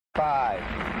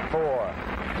5, 4,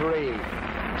 3,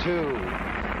 2,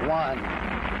 1,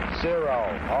 0.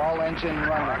 All engine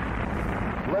running.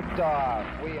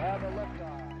 Liftoff. We have a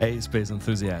liftoff. Hey, space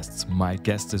enthusiasts. My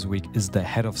guest this week is the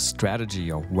head of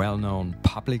strategy of well-known,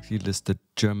 publicly listed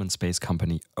German space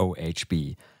company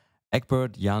OHB,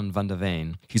 Egbert Jan van der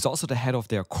Veen. He's also the head of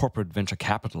their corporate venture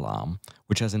capital arm,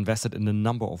 which has invested in a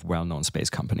number of well-known space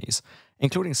companies,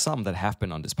 including some that have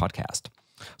been on this podcast.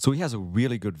 So he has a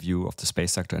really good view of the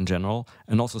space sector in general,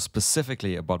 and also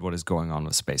specifically about what is going on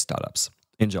with space startups.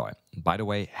 Enjoy. By the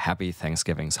way, happy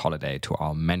Thanksgiving's holiday to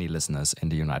our many listeners in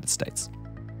the United States.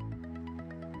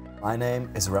 My name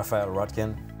is Raphael,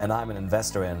 and I'm an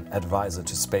investor and advisor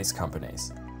to space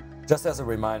companies. Just as a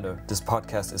reminder, this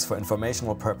podcast is for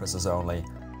informational purposes only,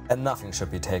 and nothing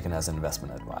should be taken as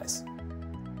investment advice.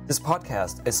 This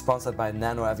podcast is sponsored by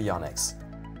NanoAvionics,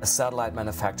 a satellite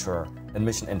manufacturer and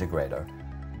mission integrator.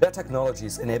 Their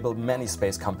technologies enable many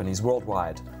space companies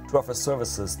worldwide to offer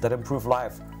services that improve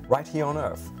life right here on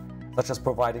Earth, such as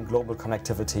providing global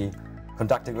connectivity,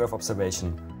 conducting Earth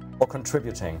observation, or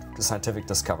contributing to scientific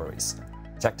discoveries.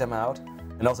 Check them out,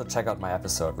 and also check out my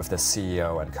episode with their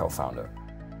CEO and co-founder.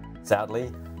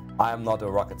 Sadly, I am not a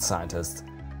rocket scientist,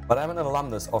 but I'm an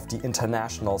alumnus of the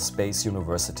International Space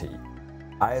University.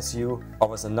 ISU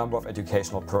offers a number of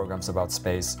educational programs about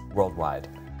space worldwide.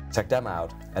 Check them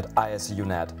out at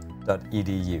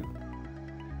isunet.edu.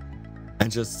 And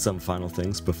just some final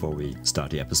things before we start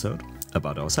the episode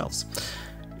about ourselves.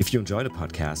 If you enjoy the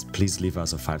podcast, please leave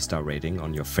us a 5-star rating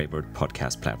on your favorite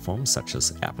podcast platforms such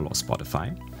as Apple or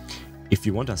Spotify. If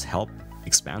you want us help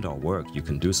expand our work, you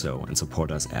can do so and support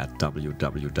us at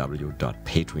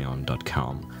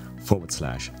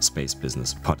www.patreon.com/Space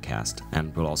Business Podcast,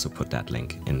 and we'll also put that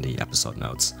link in the episode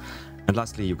notes. And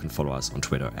lastly, you can follow us on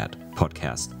Twitter at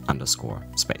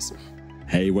podcast_space.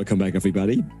 Hey, welcome back,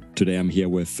 everybody. Today I'm here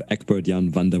with Egbert Jan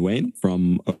van der Veen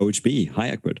from OHB. Hi,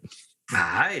 Egbert.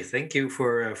 Hi, thank you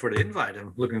for the invite.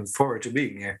 I'm looking forward to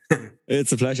being here.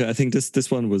 It's a pleasure. I think this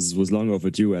one was long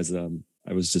overdue, as we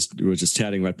were just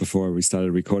chatting right before we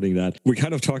started recording that. We're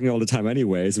kind of talking all the time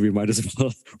anyway, so we might as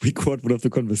well record one of the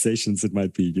conversations. It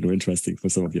might be, interesting for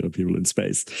some of the other people in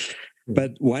space.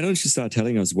 But why don't you start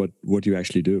telling us what you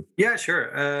actually do? Yeah, sure.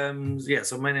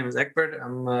 So my name is Egbert.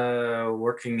 I'm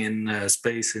working in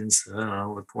space since,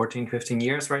 14, 15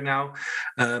 years right now.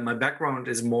 My background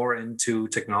is more into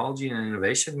technology and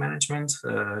innovation management.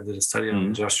 I did a study on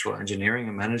industrial engineering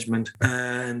and management.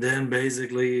 And then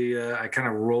basically I kind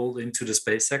of rolled into the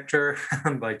space sector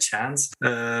by chance.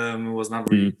 It was not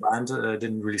really planned. I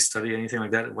didn't really study anything like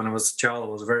that. When I was a child, I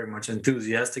was very much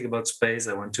enthusiastic about space.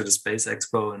 I went to the Space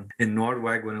Expo in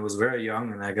Nordweg when I was very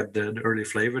young, and I got the early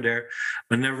flavor there,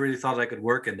 but never really thought I could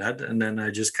work in that. And then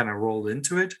I just kind of rolled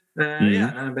into it.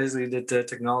 And I basically did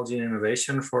technology and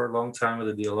innovation for a long time at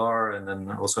the DLR, and then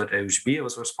also at OHB. I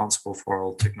was responsible for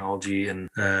all technology and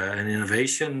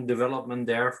innovation development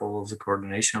there, for all of the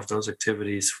coordination of those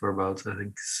activities for about, I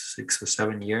think, 6 or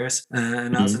 7 years.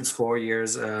 And now since 4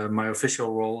 years, my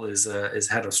official role is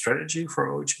head of strategy for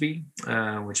OHB,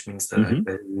 which means that I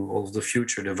do all of the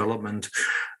future development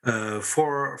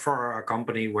for our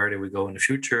company. Where do we go in the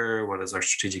future? What is our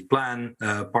strategic plan?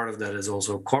 Part of that is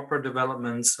also corporate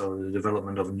development, so the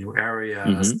development of new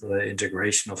areas, the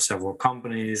integration of several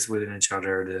companies within each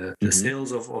other, the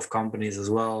sales of companies as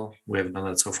well. We haven't done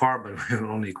that so far, but we've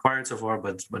only acquired so far,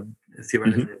 but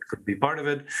theoretically it could be part of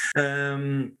it.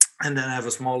 And then I have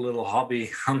a small little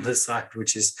hobby on the side,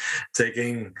 which is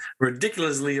taking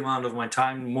ridiculously amount of my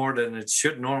time, more than it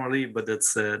should normally, but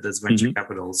that's venture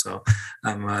capital. So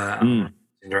I'm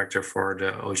director for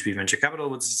the OHB Venture Capital,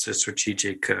 which is a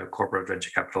strategic corporate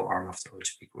venture capital arm of the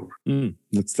OHB group.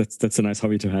 That's a nice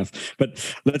hobby to have. But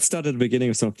let's start at the beginning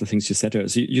of some of the things you said here.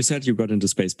 So you said you got into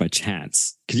space by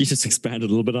chance. Could you just expand a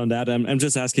little bit on that? I'm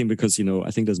just asking because, I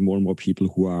think there's more and more people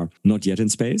who are not yet in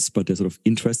space, but they're sort of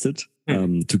interested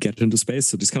to get into space.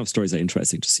 So these kind of stories are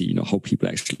interesting to see, how people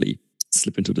actually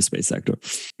slip into the space sector.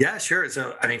 Yeah, sure.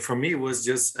 So, for me, it was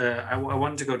just, I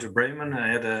wanted to go to Bremen.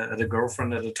 I had a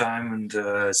girlfriend at the time, and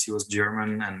she was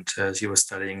German, and she was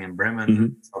studying in Bremen. I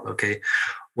thought, okay,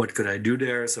 what could I do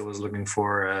there? So I was looking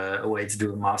for a way to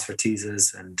do a master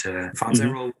thesis, and found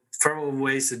several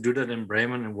ways to do that in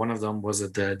Bremen, and one of them was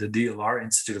at the DLR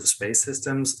Institute of Space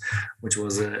Systems, which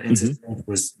was an institute that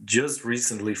was just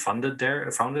recently founded there,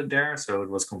 so it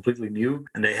was completely new,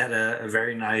 and they had a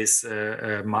very nice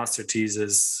master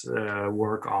thesis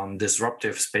work on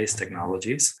disruptive space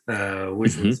technologies,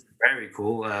 which was very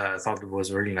cool. I thought it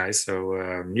was really nice. So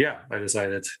I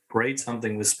decided create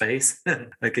something with space.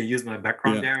 I can use my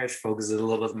background there. I focused a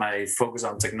little bit my focus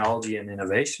on technology and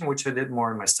innovation, which I did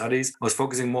more in my studies. I was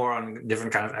focusing more more on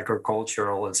different kind of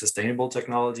agricultural and sustainable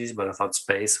technologies, but I thought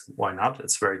space, why not?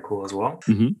 It's very cool as well.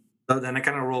 So then I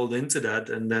kind of rolled into that,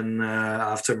 and then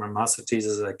after my master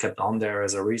thesis, I kept on there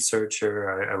as a researcher.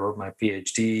 I wrote my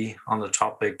PhD on the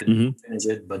topic, didn't finish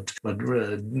it, but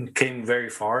came very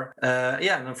far.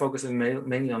 And I'm focusing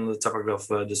mainly on the topic of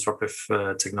disruptive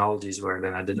technologies, where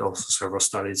then I did also several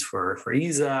studies for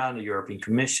ESA and the European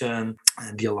Commission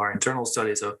and DLR internal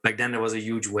studies. So back then there was a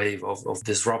huge wave of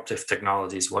disruptive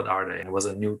technologies. What are they? And it was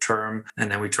a new term, and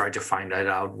then we tried to find that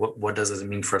out. What does it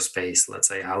mean for space? Let's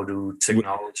say, how do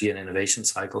technology and innovation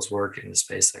cycles work in the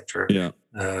space sector?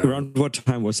 Around what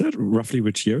time was that? Roughly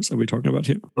which years are we talking about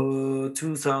here?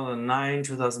 2009,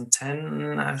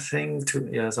 2010, I think.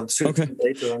 Some okay.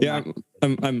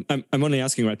 I'm only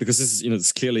asking, right? Because this is,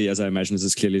 it's clearly, as I imagine, this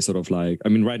is clearly sort of like, I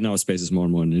mean, right now space is more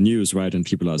and more in the news, right? And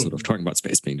people are sort of talking about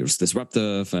space being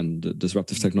disruptive and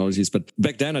disruptive technologies. But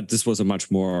back then, this was a much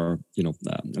more,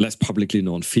 less publicly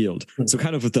known field. So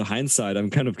kind of with the hindsight, I'm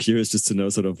kind of curious just to know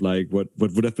sort of like what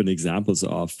would have been examples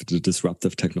of the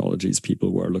disruptive technologies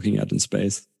people were looking at in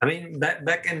space. I mean,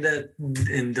 back in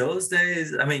those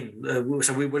days, I mean,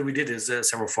 what we did is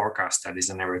several forecast studies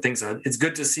and everything. So it's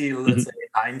good to see, let's say,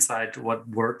 hindsight, what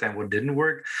worked and what didn't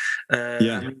work. I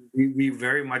mean, we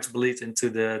very much believed into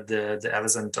the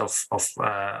advent of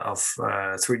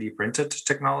 3D printed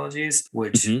technologies,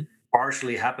 which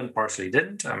partially happened, partially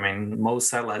didn't. I mean, most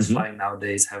satellites flying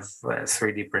nowadays have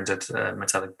 3D printed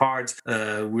metallic parts.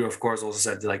 We, of course, also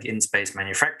said like in-space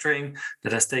manufacturing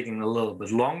that has taken a little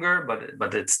bit longer,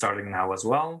 but it's starting now as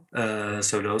well.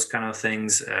 So those kind of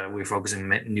things, we're focusing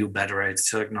on new battery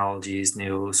technologies,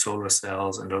 new solar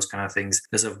cells, and those kind of things.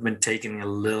 Those have been taking a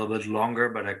little bit longer,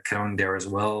 but are coming there as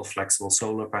well. Flexible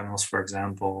solar panels, for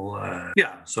example.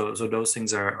 So those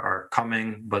things are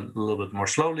coming, but a little bit more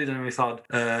slowly than we thought.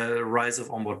 Rise of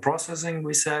onboard processing,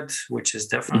 we said, which is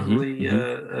definitely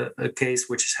a case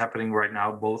which is happening right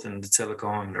now, both in the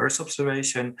telecom and Earth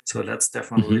observation. So that's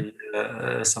definitely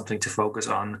something to focus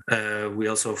on. We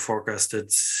also forecasted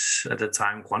at the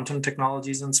time quantum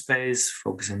technologies in space,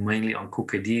 focusing mainly on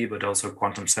QKD, but also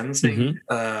quantum sensing,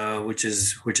 which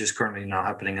is currently now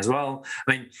happening as well.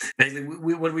 I mean, basically,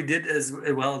 what we did is,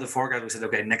 well, the forecast, we said,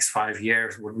 okay, next 5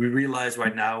 years. What we realize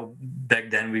right now,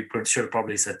 back then we should have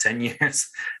probably said 10 years.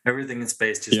 Everything in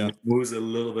space just moves a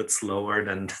little bit slower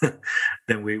than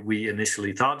we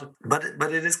initially thought, but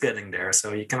it is getting there.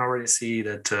 So you can already see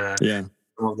that some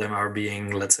of them are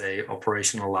being, let's say,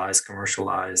 operationalized,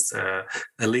 commercialized,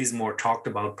 at least more talked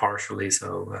about partially.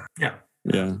 So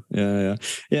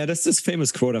That's this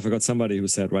famous quote. I forgot somebody who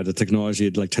said, right, the technology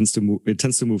it tends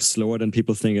to move slower than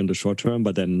people think in the short term,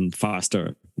 but then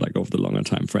faster like over the longer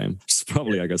time frame. Which is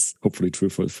probably, I guess, hopefully true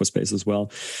for space as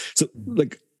well. So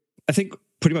like, I think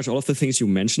pretty much all of the things you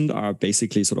mentioned are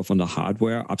basically sort of on the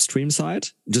hardware upstream side.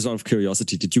 Just out of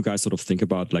curiosity, did you guys sort of think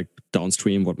about like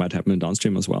downstream, what might happen in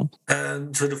downstream as well?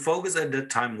 So the focus at that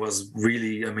time was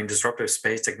really, I mean, disruptive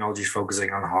space technology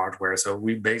focusing on hardware. So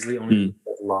we basically only looked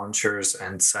at launchers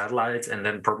and satellites, and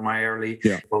then primarily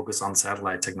focus on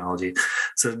satellite technology.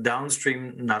 So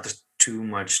downstream, not too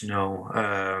much,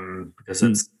 because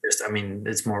it's just, I mean,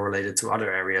 it's more related to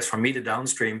other areas. For me, the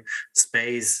downstream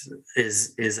space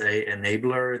is a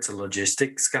enabler. It's a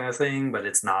logistics kind of thing, but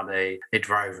it's not a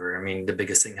driver. I mean, the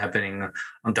biggest thing happening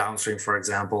on downstream, for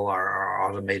example, are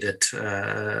automated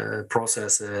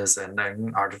processes and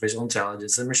artificial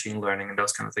intelligence and machine learning and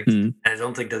those kind of things. And I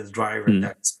don't think that the driver in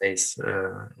that space,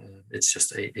 it's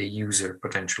just a user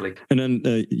potentially. And then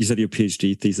you said your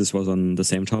PhD thesis was on the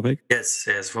same topic? Yes,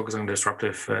 focusing on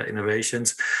disruptive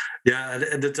innovations.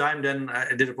 At the time, then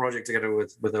I did a project together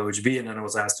with OHB, and then I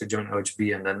was asked to join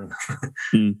OHB, and then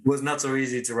it was not so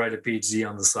easy to write a PhD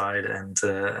on the side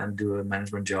and do a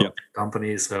management job at the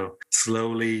company. So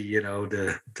slowly,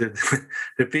 the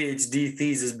PhD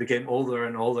thesis became older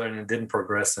and older, and it didn't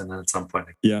progress. And then at some point,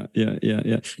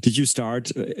 Did you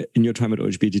start in your time at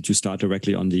OHB? Did you start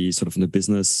directly on the sort of in the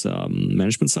business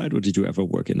management side, or did you ever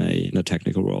work in a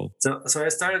technical role? So I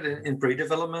started in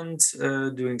pre-development,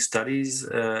 doing studies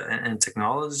and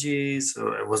technology.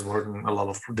 So I was working a lot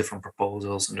of different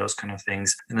proposals and those kind of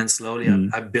things. And then slowly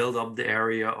I built up the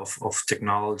area of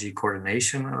technology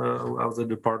coordination, as the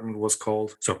department was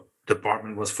called. So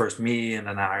department was first me, and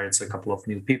then I hired a couple of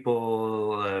new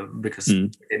people because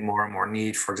it became more and more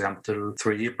need, for example, to do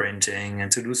 3D printing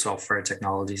and to do software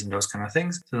technologies and those kind of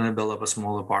things. So then I built up a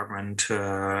small department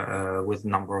with a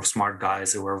number of smart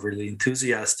guys who were really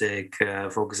enthusiastic,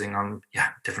 focusing on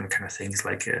different kind of things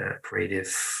like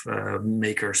creative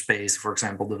maker space, for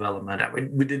example, development.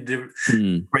 We did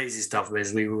crazy stuff.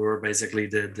 Basically, we were basically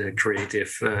the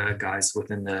creative guys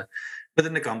within the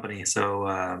within the company. So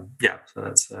so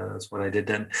that's what I did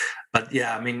then. But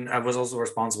yeah, I mean, I was also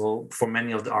responsible for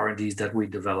many of the R&Ds that we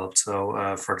developed.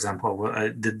 So for example, I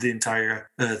did the entire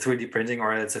 3D printing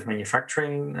or additive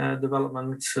manufacturing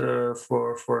development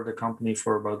for the company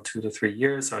for about 2 to 3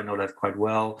 years. So I know that quite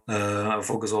well. I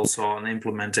focus also on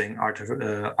implementing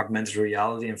augmented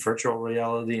reality and virtual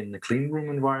reality in the clean room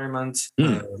environment.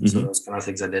 So those kind of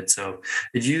things I did. So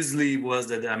it usually was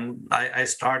that I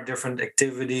start different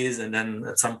activities and then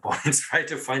at some point try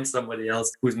to find somebody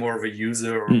else who's more of a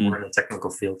user or more in a technical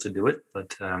field to do it.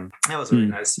 But it was really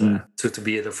nice to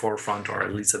be at the forefront or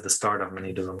at least at the start of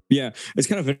many developments. Yeah, it's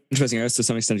kind of interesting. I guess to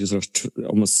some extent you're sort of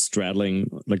almost straddling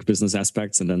like business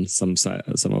aspects and then some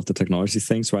of the technology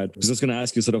things, right? I was just going to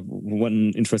ask you sort of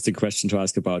one interesting question to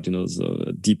ask about,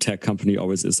 the deep tech company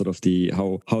always is sort of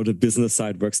how the business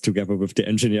side works together with the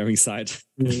engineering side,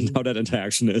 how that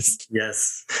interaction is.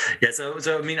 Yes. Yeah.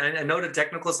 So I mean, I know the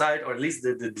technical side, or at least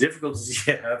the difficulties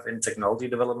you have in technology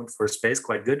development for space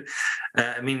quite good.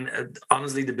 I mean,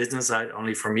 honestly, the business side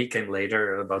only for me came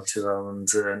later, about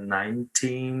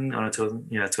 2019.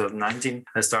 2019.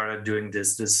 I started doing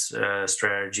this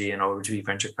strategy and OHB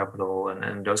venture capital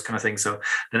and those kind of things. So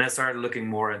then I started looking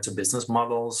more into business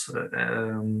models,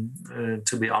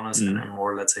 to be honest, and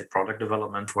more, let's say, product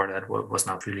development, where that was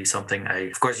not really something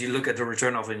of course, you look at the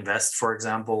return of invest, for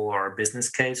example, or a business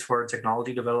case for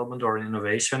technology development or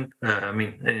innovation. I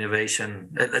mean, innovation,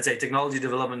 let's say technology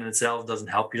development in itself doesn't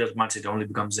help you that much. It only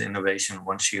becomes innovation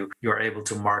once you're able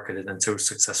to market it and to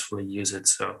successfully use it.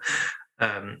 So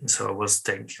I was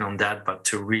thinking on that, but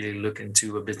to really look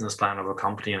into a business plan of a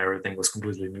company and everything was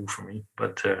completely new for me.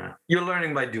 But you're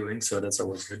learning by doing, so that's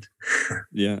always good.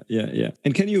 Yeah.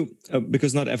 And can you,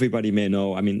 because not everybody may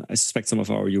know, I mean, I suspect some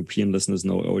of our European listeners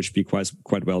know OHB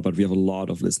quite well, but we have a lot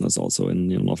of listeners also in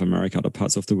North America, other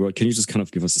parts of the world. Can you just kind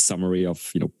of give us a summary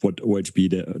of what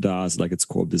OHB does, like its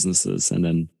core businesses, and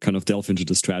then kind of delve into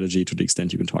the strategy to the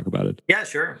extent you can talk about it? Yeah,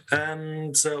 sure.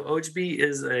 So OHB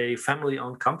is a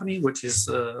family-owned company, which is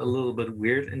a little bit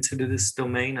weird into this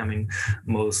domain. I mean,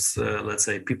 most, let's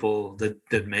say, people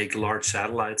that make large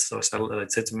satellites or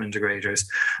satellite system integrators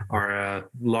are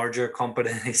larger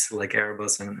companies like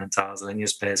Airbus and Thales Alenia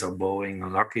Space or Boeing or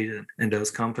Lockheed and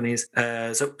those companies.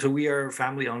 So we are a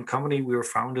family-owned company. We were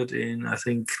founded in, I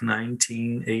think,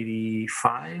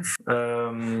 1985,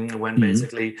 when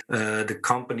basically the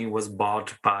company was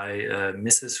bought by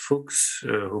Mrs. Fuchs,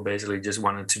 who basically just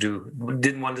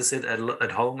didn't want to sit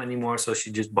at home anymore. So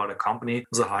she just bought a company. It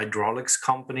was a hydraulics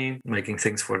company making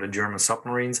things for the German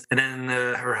submarines. And then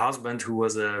her husband, who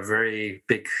was a very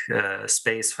big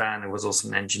space fan and was also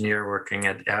an engineer working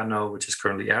at Erno, which is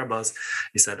currently Airbus,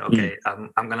 he said, okay,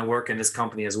 I'm going to work in this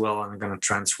company as well, and I'm going to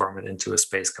transform it into a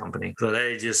space company. So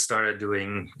they just started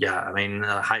doing,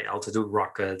 high altitude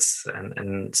rockets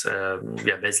and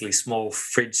basically small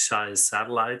fridge-sized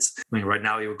satellites. I mean, right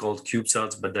now you would call it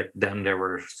Cubesats, but back then there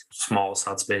were small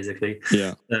sats basically.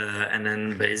 Yeah. And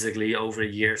then basically over the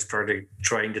years started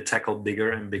trying to tackle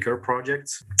bigger and bigger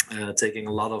projects, taking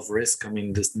a lot of risk. I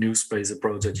mean, this new space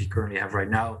approach that you currently have right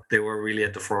now, they were really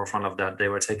at the forefront of that. They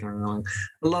were taking on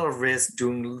a lot of risk,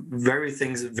 doing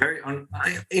things very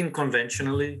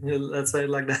unconventionally, let's say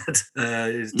like that.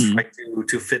 Trying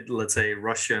to fit, let's say,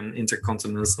 Russian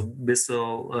intercontinental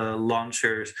missile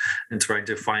launchers and trying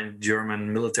to find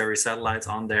German military satellites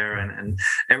on there and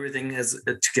everything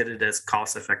to get it as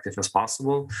cost effective as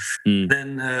possible.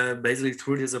 Then basically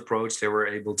through this approach, they were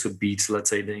able to beat, let's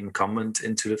say, the incumbent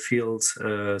into the field,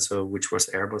 which was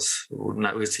Airbus,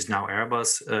 which is now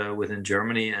Airbus within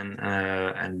Germany,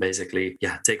 and basically,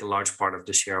 take a large part of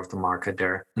the share of the market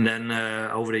there. And then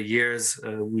over the years,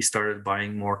 we started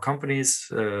buying more companies.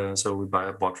 So we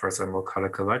bought, for example,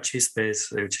 Cubesats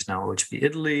Space, which is now OHB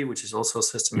Italy, which is also a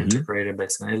system integrator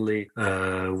based in Italy.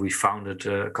 We founded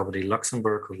a company in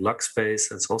Luxembourg called LuxSpace.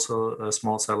 That's also a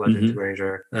small satellite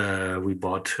integrator. We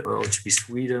bought OHB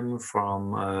Sweden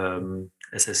from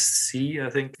SSC, I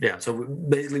think. Yeah, so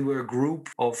basically we're a group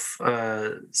of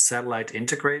satellite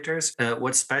integrators.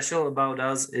 What's special about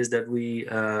us is that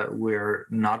we're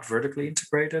not vertically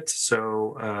integrated.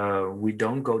 So we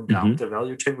don't go down the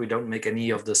value chain. We don't make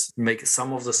make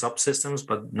some of the subsystems,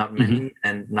 but not many,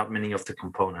 and not many of the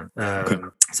components.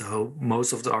 So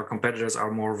most of our competitors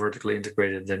are more vertically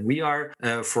integrated than we are.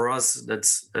 For us,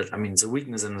 it's a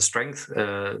weakness and a strength.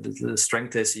 The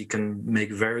strength is you can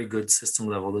make very good system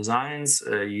level designs.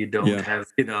 components. You don't have,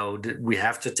 we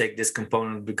have to take this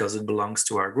component because it belongs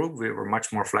to our group. We were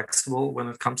much more flexible when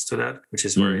it comes to that, which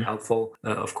is very helpful.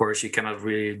 Of course, you cannot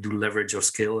really do leverage or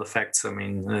scale effects. I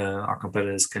mean, our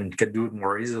competitors can do it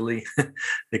more easily.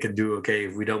 They can do, okay,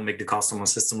 if we don't make the cost on a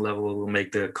system level, we'll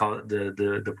make the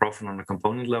profit on the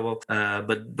component level.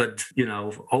 But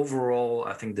overall,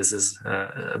 I think this is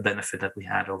a benefit that we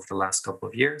had over the last couple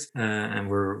of years, and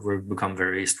we've become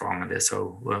very strong at this.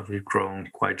 So we've grown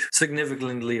quite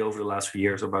significantly over the last few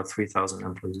years, about 3,000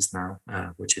 employees now,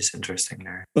 which is interesting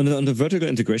there. On the vertical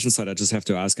integration side, I just have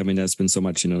to ask, I mean, there's been so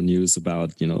much, news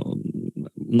about,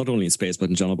 not only in space, but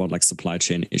in general about like supply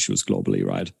chain issues globally,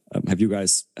 right?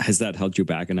 Has that held you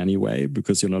back in any way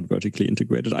because you're not vertically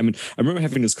integrated? I mean, I remember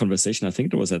having this conversation, I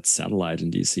think it was at Satellite in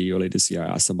DC early this year. I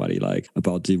asked somebody like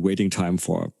about the waiting time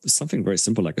for something very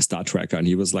simple like a star tracker. And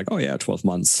he was like, oh yeah, 12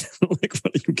 months. Like,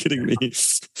 what are you kidding me?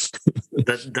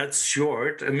 That's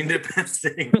short. I mean, depends.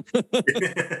 Okay.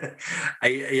 I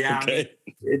mean,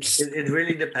 it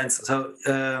really depends. So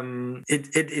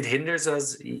it hinders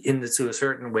us to a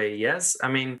certain way, yes. I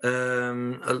mean,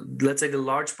 let's say the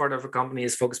large part of a company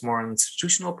is focused more on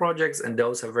institutional projects, and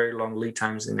those have very long lead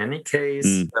times in any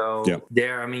case.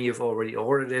 There, I mean, you've already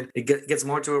ordered it. It gets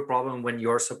more to a problem when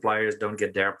your suppliers don't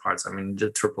get their parts. I mean, the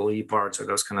EEE parts or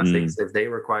those kind of things, if they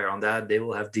require on that, they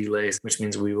will have delays, which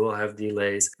means we will have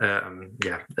delays.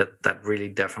 That really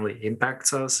definitely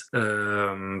impacts us.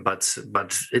 But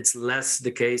it's less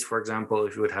the case, for example,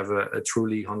 if you would have a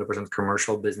truly 100%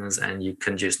 commercial business and you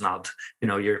can just not,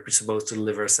 you're supposed to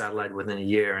deliver a satellite within a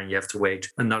year and you have to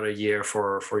wait another year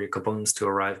for your components to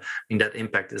arrive. I mean, that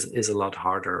impact is a lot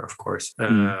harder, of course.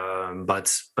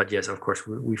 But yes, of course,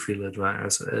 we feel it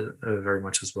very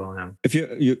much as well. Yeah. If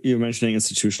you're mentioning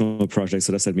institutional projects,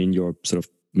 so does that mean your sort of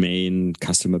main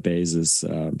customer base is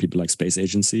people like space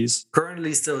agencies?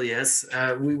 Currently, still yes.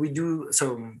 We do.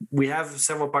 So we have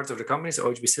several parts of the company. So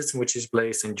OHB System, which is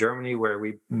based in Germany, where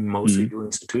we mostly do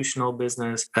institutional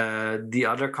business. The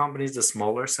other companies, the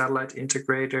smaller satellite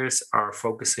integrators, are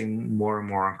focusing more and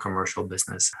more on commercial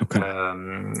business. Okay.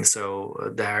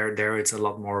 So there it's a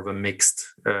lot more of a mixed.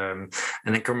 And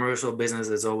then commercial business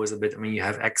is always a bit. I mean, you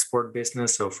have export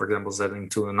business. So, for example, selling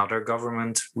to another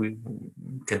government, we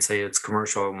can say it's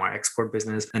commercial or more export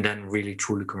business, and then really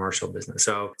truly commercial business.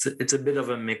 So it's a bit of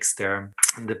a mix there.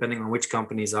 And depending on which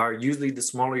companies are, usually the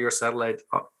smaller your satellite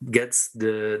gets,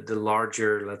 the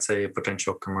larger, let's say, a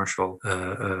potential commercial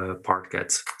part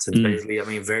gets. So basically, I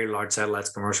mean, very large satellites,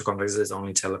 commercial companies is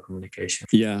only telecommunication.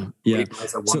 Yeah.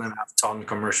 It's a 1.5 ton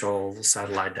commercial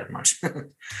satellite that much.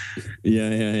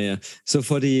 Yeah. So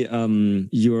for the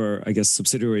your, I guess,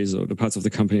 subsidiaries or the parts of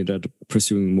the company that are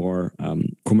pursuing more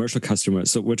commercial customers,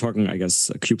 so we're talking, I guess,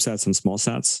 Cubesats and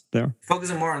Smallsats there?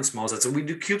 Focusing more on Smallsats. So we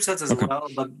do Cubesats as well,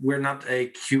 but we're not a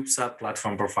Cubesat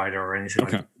platform provider or anything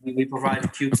like that. We provide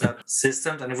Cubesat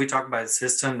systems, and if we talk about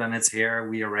system, then it's here.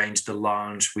 We arrange the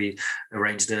launch, we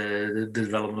arrange the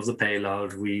development of the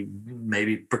payload, we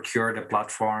maybe procure the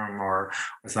platform or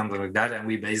something like that, and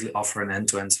we basically offer an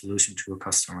end-to-end solution to a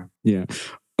customer. Yeah.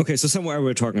 Okay, so somewhere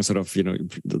we're talking sort of,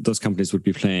 those companies would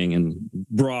be playing in,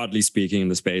 broadly speaking, in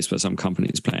the space where some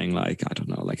companies playing like, I don't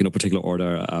know, like in a particular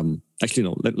order. Actually,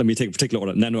 no, let me take a particular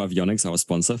order. Nano Avionics, our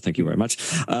sponsor. Thank you very much.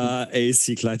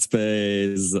 AC Clyde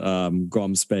Space,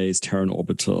 GOM Space, Terran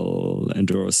Orbital,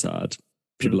 Endurosat.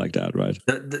 People like that, right?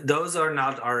 Those are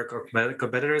not our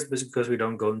competitors because we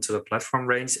don't go into the platform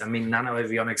range. I mean, Nano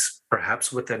Avionics,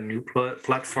 perhaps with a new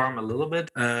platform a little bit,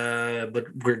 but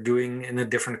we're doing in a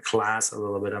different class a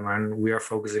little bit. I mean, we are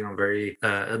focusing on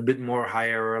a bit more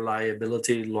higher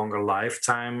reliability, longer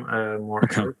lifetime, more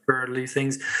early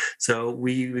things. So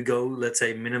we go, let's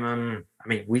say, minimum. I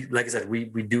mean, like I said, we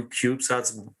do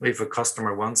CubeSats if a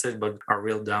customer wants it, but our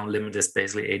real down limit is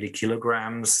basically 80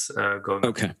 kilograms going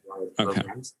up to 100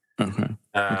 kilograms.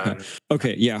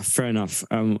 Okay. Yeah, fair enough.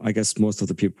 I guess most of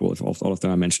the people, if all of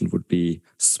them I mentioned, would be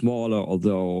smaller,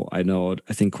 although I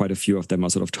think quite a few of them are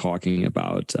sort of talking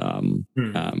about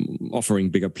offering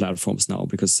bigger platforms now,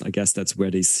 because I guess that's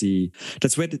where they see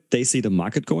the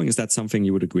market going. Is that something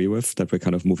you would agree with, that we're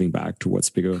kind of moving back towards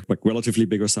bigger, like relatively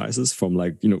bigger sizes from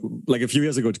like a few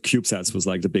years ago, CubeSats was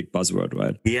like the big buzzword,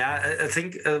 right? Yeah, I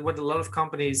think what a lot of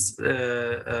companies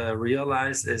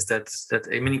realize is that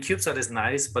I mean, CubeSat is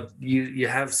nice, but you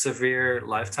have severe severe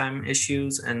lifetime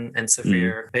issues and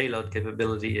severe payload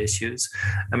capability issues.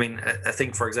 I mean, I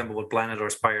think, for example, what Planet or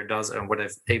Spire does and what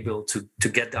they've able to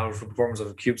get out of the performance of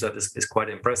a CubeSat is quite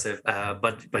impressive.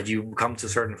 But you come to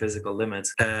certain physical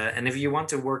limits. And if you want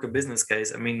to work a business case,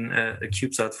 I mean, a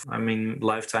CubeSat, I mean,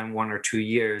 lifetime 1 or 2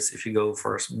 years. If you go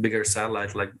for a bigger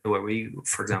satellite like where we,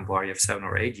 for example, are, you have 7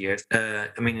 or 8 years.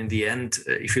 I mean, in the end,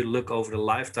 if you look over the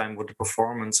lifetime, what the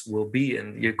performance will be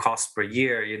and your cost per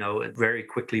year, you know, it very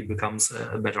quickly becomes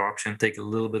a better option. Take a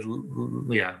little bit,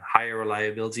 higher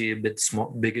reliability, a bit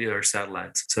bigger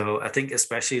satellites. So I think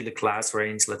especially the class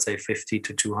range, let's say 50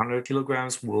 to 200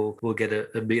 kilograms, will get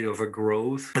a bit of a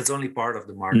growth. It's only part of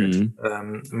the market.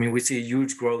 I mean, we see a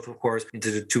huge growth, of course,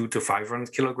 into the 2 to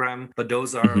 500 kilogram, but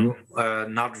those are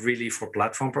not really for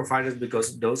platform providers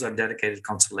because those are dedicated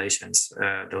constellations.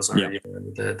 Those are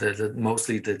the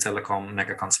mostly the telecom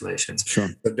mega constellations. Sure.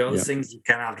 But those things you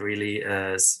cannot really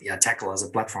tackle as a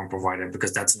platform provider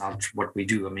because that's not what we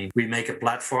do. I mean, we make a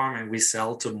platform and we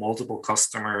sell to multiple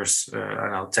customers,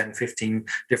 10, 15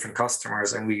 different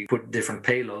customers, and we put different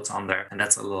payloads on there. And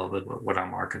that's a little bit what our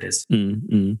market is.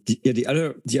 The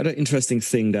other interesting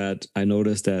thing that I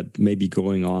noticed that may be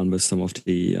going on with some of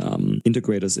the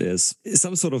integrators is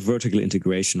some sort of vertical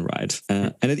integration, right?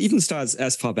 And it even starts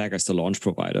as far back as the launch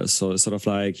providers. So it's sort of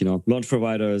like, launch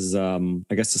providers,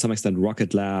 I guess to some extent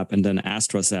Rocket Lab and then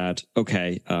AstraSat.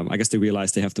 Okay, I guess they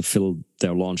realized they have to fill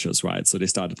their launches, right? So they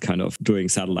started kind of doing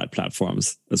satellite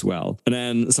platforms as well. And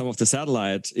then some of the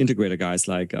satellite integrator guys,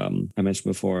 like I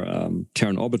mentioned before,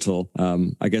 Terran Orbital,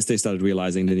 I guess they started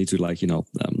realizing they need to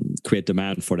create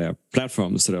demand for their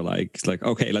platforms. So they're like,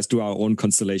 okay, let's do our own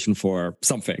constellation for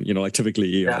something, like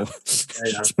typically EO.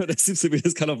 So there seems to be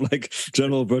this kind of like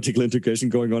general vertical integration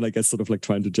going on, I guess, sort of like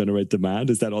trying to generate demand.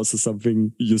 Is that also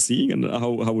something you're seeing? And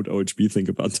how would OHB think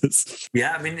about this?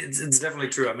 Yeah, I mean, it's definitely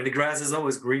true. I mean, the grass is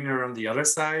always greener on the other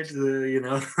side,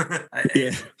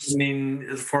 I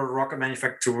mean, for a rocket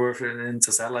manufacturer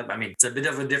into satellite, I mean, it's a bit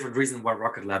of a different reason why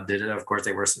Rocket Lab did it. Of course,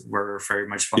 they were very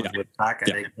much funded with back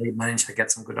and they managed to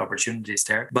get some good opportunities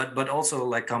there. But also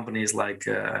like companies like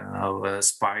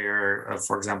Spire,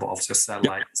 for example, offset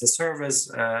satellite as a service,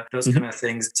 those kind of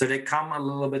things. So they come a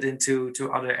little bit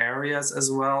into other areas as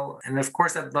well. And of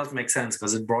course, that does make sense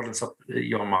because it broadens up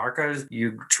your market.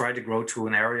 You try to grow to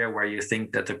an area where you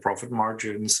think that the profit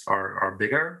margins are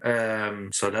bigger.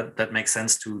 So that makes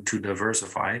sense to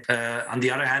diversify. On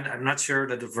the other hand, I'm not sure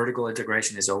that the vertical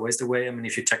integration is always the way. I mean,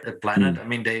 if you check the Planet, I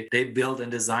mean, they built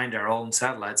and designed their own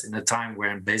satellites in a time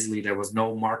when basically there was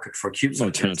no market for CubeSats.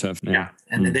 Alternative.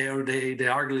 And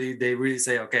they really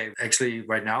say, okay, actually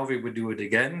right now, if we would do it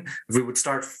again, if we would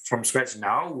start from scratch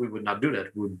now, we would not do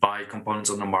that. We would buy components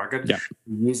on the market,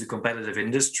 use a competitive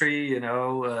industry,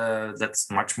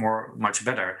 that's much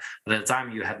better. But at the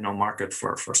time, you had no market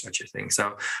for such a thing.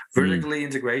 So vertically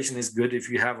integration is good if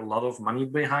you have a lot of money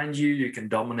behind you. You can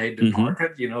dominate the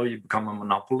market. You become a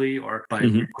monopoly or by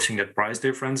pushing that price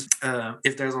difference.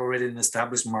 If there's already an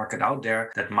established market out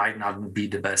there, that might not be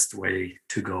the best way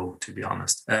to go, to be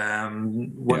honest.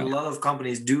 What a lot of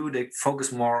companies do, they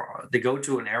focus more, they go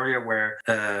to an area where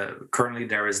currently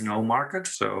there is no market.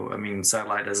 So, I mean,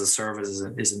 satellite as a service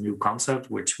is a new concept,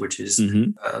 which is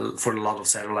for a lot of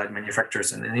satellite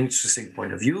manufacturers an interesting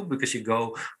point of view because you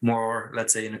go more,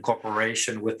 let's say, in a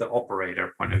cooperation with the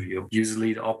operator point of view.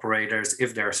 Usually the operators,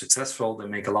 if they're successful, they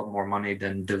make a lot more money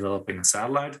than developing a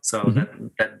satellite. So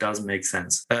that does make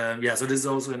sense. So this is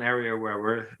also an area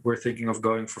where we're thinking of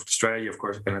going for the strategy. Of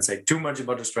course, I'm going to say too much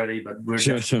about the strategy, but we're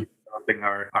definitely developing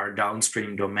our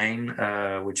downstream domain,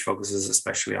 which focuses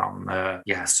especially on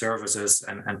services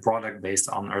and product based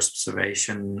on Earth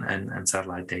observation and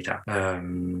satellite data.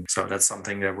 So that's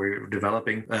something that we're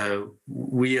developing.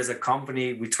 We as a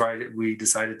company, we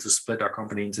decided to split our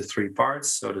company into 3 parts.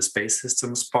 So the space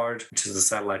systems part, which is the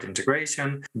satellite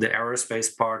integration, the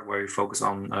aerospace part, where we focus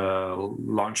on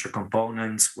launcher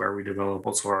components, where we develop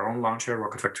also our own launcher,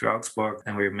 Rocket Factory Augsburg,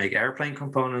 and we make airplane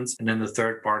components. And then the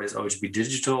third part is OHB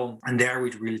Digital. And there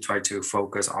we really try to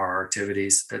focus our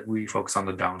activities that we focus on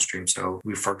the downstream. So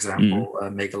we, for example,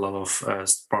 make a lot of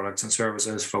products and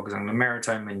services, focus on the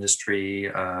maritime industry,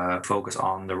 focus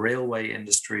on the railway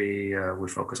industry. We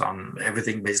focus on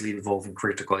everything basically involving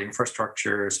critical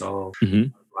infrastructure. So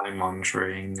line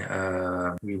monitoring.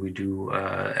 We do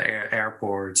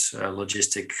airports,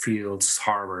 logistic fields,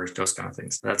 harbors, those kind of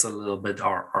things. That's a little bit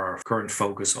our current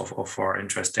focus of our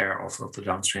interest there, also of the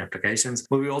downstream applications.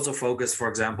 But we also focus, for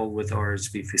example, with our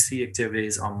VC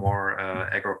activities on more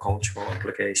agricultural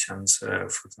applications,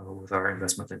 for example, with our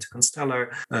investment into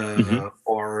Constellar,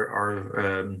 or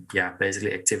our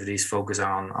basically activities focus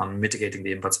on mitigating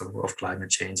the impacts of climate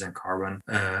change and carbon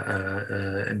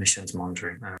emissions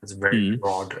monitoring. It's a very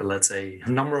broad, let's say,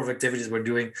 number of activities we're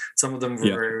doing. Some of them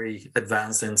we're very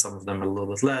advanced in, some of them a little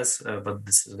bit less, but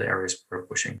this is the areas we're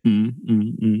pushing.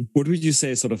 What would you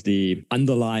say is sort of the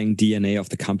underlying DNA of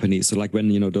the company? So like when,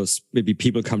 those maybe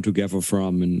people come together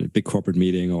from a big corporate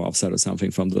meeting or offsite or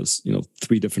something from those,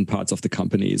 3 different parts of the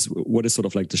companies, what is sort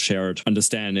of like the shared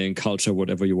understanding, culture,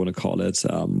 whatever you want to call it?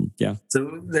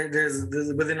 So there's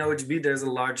within OHB, there's a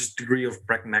large degree of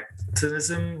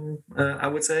pragmatism, I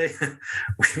would say.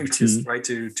 We just try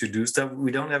to do stuff.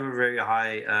 We don't have a very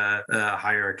high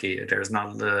hierarchy. There's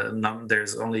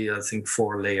there's only, I think,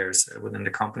 4 layers within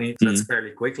the company. So that's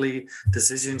fairly quickly.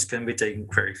 Decisions can be taken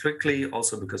very quickly,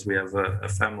 also because we have a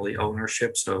family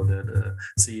ownership. So the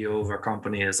CEO of our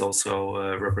company is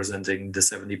also representing the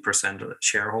 70%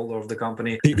 shareholder of the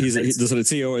company. So the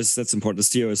CEO that's important.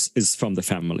 The CEO is from the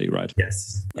family, right?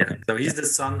 Yes. Yeah. Okay. So he's the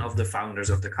son of the founders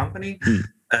of the company.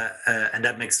 And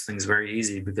that makes things very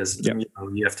easy because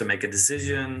you have to make a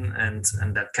decision, and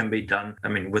that can be done. I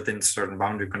mean, within certain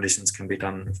boundary conditions, can be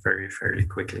done very, fairly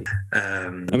quickly.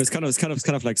 It's kind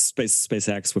of like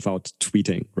SpaceX without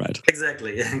tweeting, right?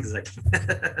 Exactly. And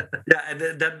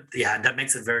that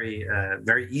makes it very,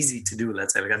 very easy to do.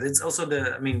 Let's say, because it's also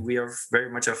we are very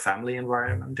much a family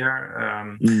environment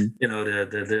there.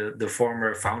 The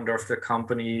former founder of the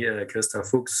company, Christa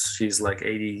Fuchs, she's like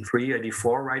 83,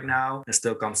 84 right now, and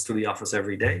still comes to the office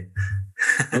every day.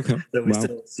 Okay. So we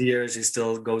still see her. She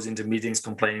still goes into meetings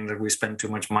complaining that we spend too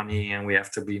much money and we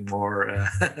have to be more,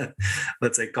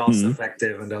 let's say, cost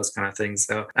effective and those kind of things.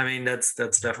 So I mean, that's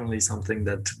definitely something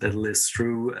that lives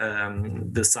through.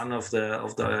 The son of the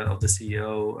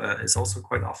CEO is also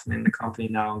quite often in the company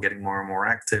now and getting more and more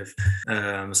active.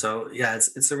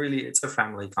 It's a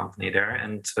family company there,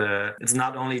 and it's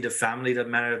not only the family that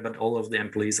matters, but all of the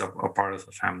employees are part of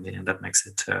the family, and that makes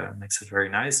it very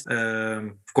nice.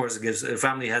 Of course, it gives.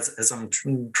 Family has some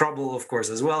trouble, of course,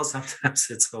 as well. Sometimes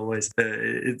it's always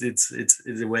it's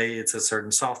a way. It's a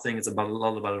certain soft thing. It's a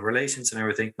lot about relations and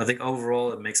everything. I think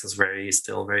overall it makes us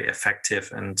still very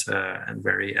effective and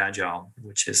very agile,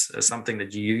 which is something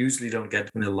that you usually don't get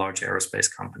in a large aerospace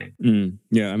company.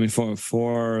 Yeah, I mean, for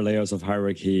 4 layers of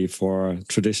hierarchy for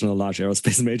traditional large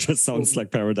aerospace majors sounds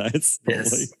like paradise.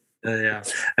 Probably.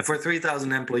 Yes. And for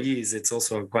 3,000 employees, it's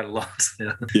also quite a lot.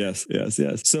 Yes.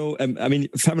 So,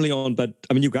 family owned, but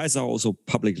you guys are also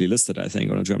publicly listed, I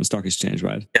think, on a German stock exchange,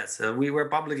 right? Yes, we were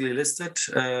publicly listed.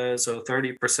 So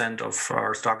 30% of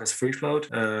our stock is free float.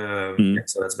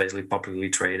 So that's basically publicly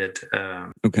traded.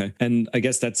 Okay. And I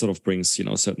guess that sort of brings,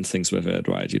 certain things with it,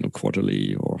 right?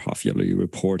 Quarterly or half yearly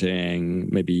reporting,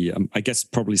 maybe, I guess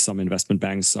probably some investment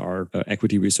banks are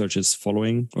equity researchers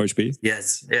following OHB.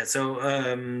 Yes. Yeah. So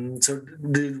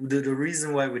the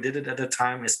reason why we did it at the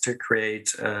time is to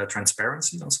create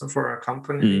transparency also for our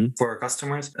company, for our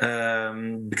customers,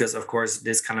 because of course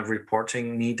this kind of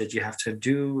reporting need that you have to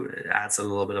do adds a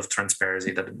little bit of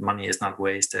transparency that money is not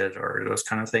wasted or those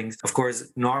kind of things. Of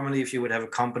course, normally if you would have a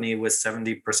company with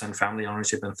 70% family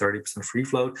ownership and 30% free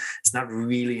float, it's not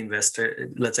really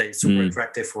super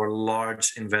attractive for a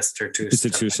large investor to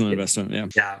institutional investor.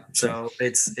 Yeah. So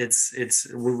it's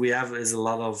what we have is a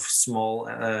lot of small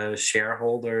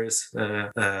shareholders,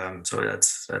 so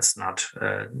that's not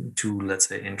too, let's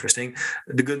say, interesting.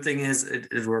 The good thing is it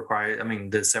requires,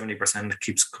 the 70%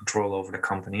 keeps control over the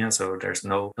company, so there's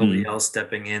nobody else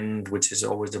stepping in, which is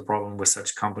always the problem with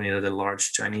such company, that a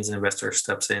large Chinese investor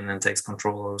steps in and takes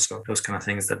control. So those kind of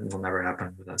things that will never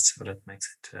happen with us, so that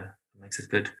makes it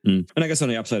good. And I guess on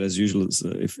the upside, as usual, is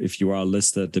if you are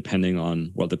listed, depending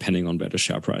on where the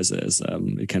share price is,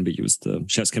 it can be used.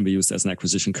 Shares can be used as an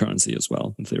acquisition currency as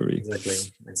well, in theory.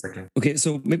 Exactly. Okay,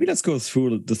 so maybe let's go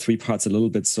through the 3 parts a little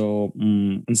bit. So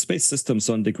on space systems,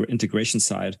 on the integration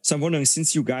side. So I'm wondering,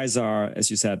 since you guys are,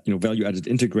 as you said, value-added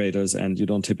integrators, and you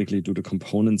don't typically do the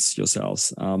components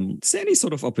yourselves, is there any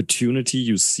sort of opportunity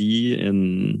you see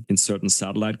in certain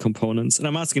satellite components? And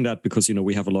I'm asking that because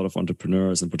we have a lot of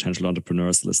entrepreneurs and potential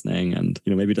entrepreneurs listening, and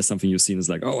maybe there's something you've seen is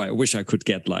like, oh, I wish I could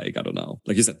get, like, I don't know,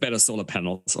 like you said, better solar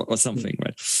panels or something,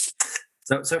 right?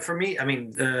 So for me, I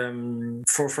mean,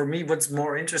 for me, what's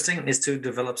more interesting is to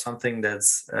develop something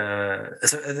that's.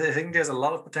 So I think there's a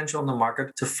lot of potential in the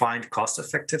market to find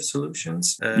cost-effective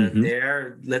solutions.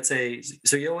 There, let's say,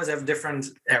 so you always have different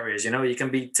areas. You can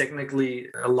be technically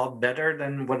a lot better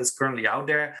than what is currently out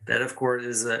there. That, of course,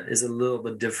 is a little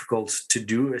bit difficult to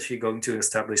do if you're going to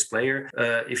establish player.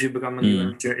 If you become a new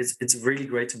amateur, it's really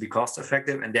great to be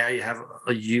cost-effective, and there you have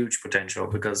a huge potential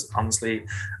because honestly,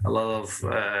 a lot of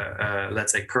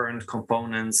let's say current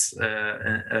components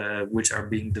which are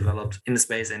being developed in the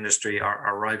space industry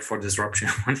are ripe for disruption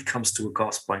when it comes to a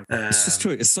cost point. It's just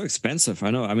true. It's so expensive.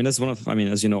 I know. I mean, that's one of. I mean,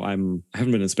 as you know, I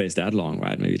haven't been in space that long,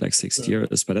 right? Maybe like 6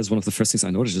 years. But that's one of the first things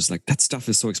I noticed. Is like that stuff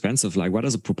is so expensive. Like, why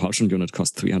does a propulsion unit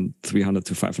cost $300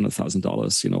 to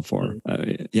 $500,000? For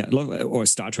or a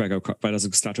Star Trekker. Why does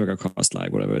a Star Trekker cost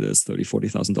like whatever it is,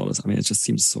 $30,000-$40,000? I mean, it just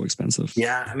seems so expensive.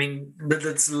 Yeah, I mean, but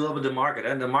that's a little bit the market,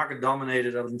 and the market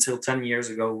dominated up until 10 years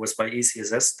ago was by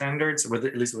ECSS standards,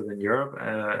 at least within Europe,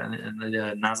 and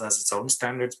NASA has its own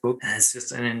standards book. And it's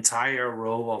just an entire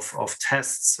row of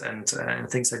tests and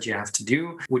things that you have to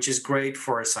do, which is great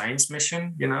for a science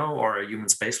mission, or a human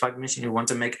spaceflight mission. You want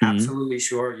to make absolutely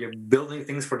sure you're building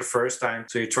things for the first time,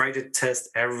 so you try to test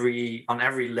on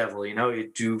every level.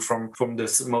 You do from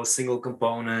the most single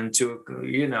component to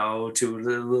to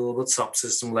the little bit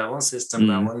subsystem level and system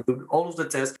level. You do all of the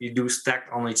tests you do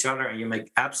stacked on each other, and you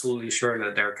make absolutely sure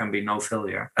that there can be no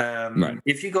failure. Right.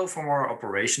 If you go for more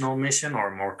operational mission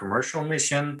or more commercial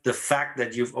mission, the fact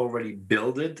that you've already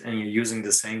built it and you're using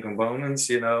the same components,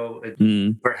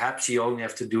 perhaps you only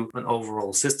have to do an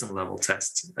overall system level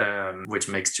test, which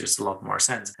makes just a lot more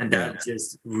sense, and that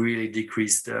just really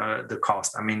decreased the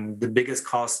cost. I mean, the biggest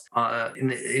cost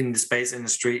in the space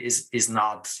industry is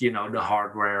not the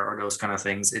hardware or those kind of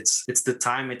things. It's the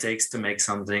time it takes to make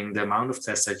something, the amount of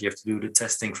tests that you have to do. The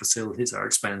testing facilities are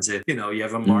expensive. You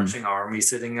have a marching army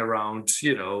sitting around.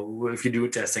 If you do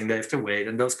testing, they have to wait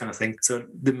and those kind of things. So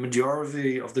the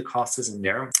majority of the cost is in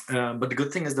there. But the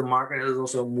good thing is the market is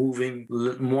also moving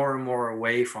more and more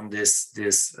away from this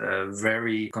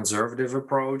very conservative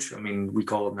approach. I mean, we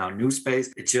call it now new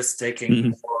space. It's just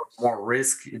taking more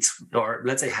risk. Or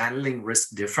let's say handling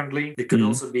risk differently. It could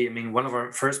also be. I mean, one of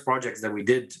our first projects that we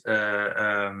did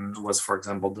was, for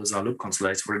example, the Zalub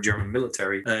constellation for the German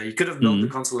military. You could have built the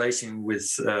constellation with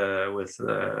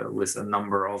a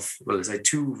number of, let's say,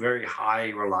 2 very high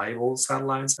reliable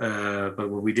satellites. But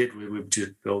what we did, we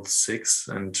just built 6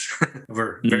 and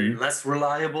were very less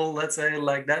reliable, let's say,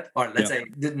 like that, or let's say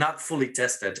did not fully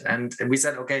tested. And we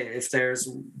said, okay, if they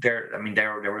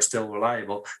were still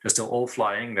reliable, they're still all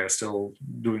flying, they're still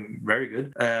doing very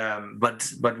good.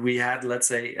 But we had, let's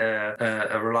say,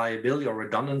 a reliability or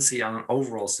redundancy on an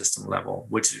overall system level,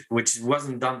 which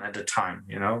wasn't done at the time,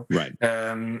 Right.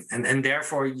 And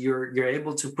therefore you're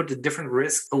able to put a different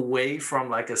risk away from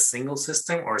like a single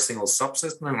system or a single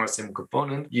subsystem or a single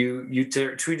component. You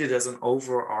treat it as an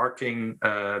overarching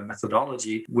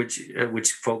methodology,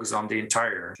 which focus on the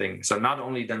entire thing. So not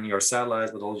only then your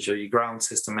satellites, but also your ground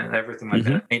system and everything like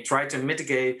that. And try to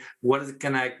mitigate what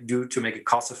can I do to make a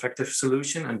cost-effective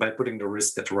solution, and by putting the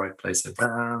risk at the right place.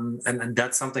 And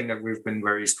that's something that we've been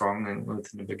very strong in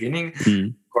the beginning.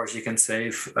 Of course, you can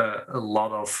save a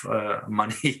lot of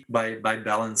money by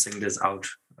balancing this out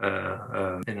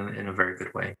in a very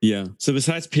good way. Yeah. So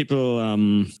besides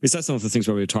some of the things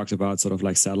where we talked about, sort of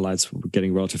like satellites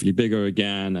getting relatively bigger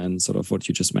again, and sort of what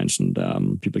you just mentioned,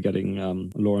 people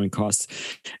getting lowering costs.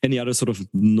 Any other sort of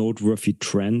noteworthy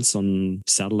trends on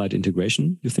satellite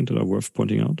integration you think that are worth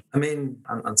pointing out? I mean,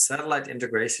 on satellite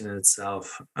integration in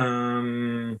itself.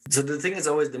 So the thing is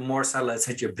always the more satellites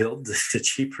that you build, the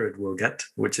cheaper it will get,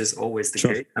 which is always the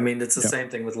case. I mean, it's the same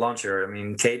thing with launcher. I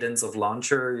mean, cadence of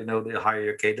launcher, the higher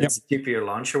your cadence, the cheaper your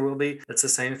launcher will be. It's the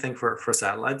same thing for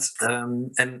satellites.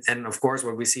 And of course,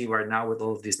 what we see right now with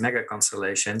all of these mega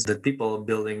constellations, that people are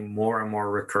building more and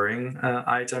more recurring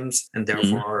items, and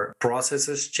therefore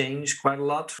processes change quite a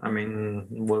lot. I mean,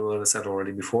 what I said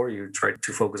already before, you try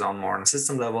to focus on more on a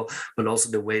system level, but also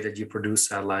the way that you produce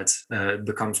satellites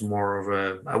becomes more of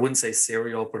a, I wouldn't say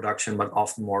serial production, but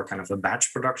often more kind of a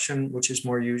batch production, which is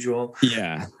more usual.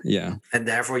 Yeah. And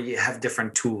therefore you have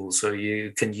different tools. So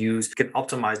you can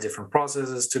optimize different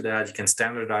processes to that. You can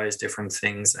standardize different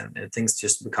things, and things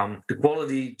just become, the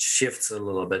quality shifts a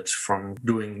little bit from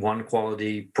doing one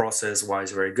quality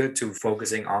process-wise very good to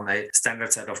focusing on a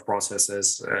standard set of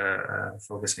processes,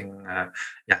 focusing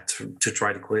to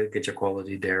try to get your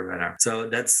quality there better. So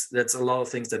that's a lot of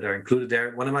things that are included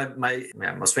there. One of my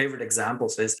most favorite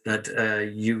examples is that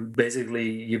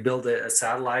you build a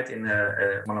satellite in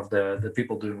one of the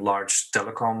people doing large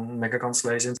telecom mega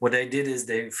constellations. What they did is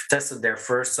they've tested their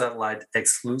first satellite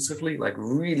exclusively, like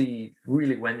really,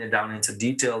 really went down into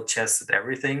detail, tested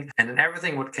everything. And then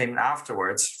everything what came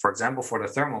afterwards, for example, for the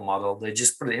thermal model, they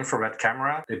just put an infrared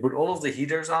camera, they put all of the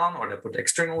heaters on, or they put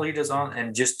external heaters on,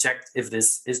 and just checked if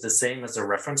this is the same as the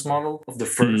reference model of the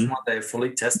first one they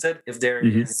fully tested. If there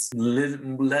is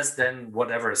less than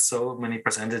whatever, so many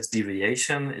percentage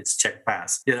deviation, it's check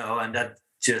pass, and that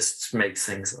just makes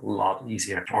things a lot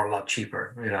easier or a lot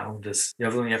cheaper. Just you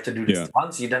only have to do this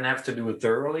once. You don't have to do it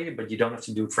thoroughly, but you don't have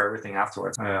to do it for everything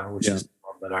afterwards, which is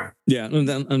better. Yeah, and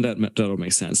that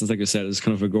makes sense. It's like you said, it's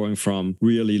kind of a going from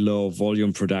really low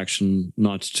volume production,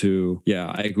 not to,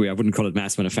 I agree. I wouldn't call it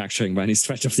mass manufacturing by any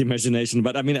stretch of the imagination,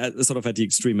 but I mean, sort of at the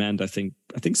extreme end, I think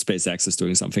SpaceX is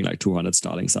doing something like 200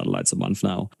 Starlink satellites a month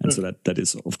now, and so that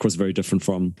is of course very different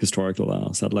from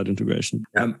historical satellite integration.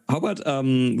 How about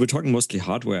we're talking mostly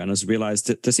hardware, and I realized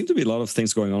that there seem to be a lot of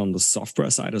things going on the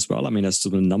software side as well. I mean, as to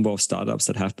the number of startups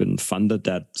that have been funded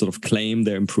that sort of claim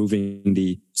they're improving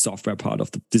the software part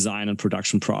of the design and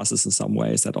production process in some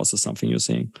ways. Is that also something you're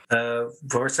seeing?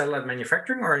 For satellite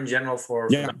manufacturing, or in general for?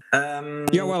 For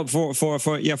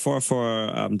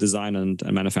design and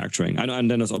manufacturing. I know, and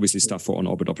then there's obviously stuff for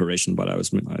on-orbit operation, but I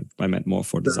meant more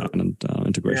for design and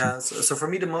integration. Yeah. So for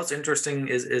me, the most interesting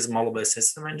is model-based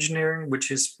system engineering,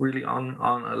 which is really on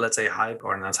let's say hype,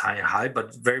 or not high,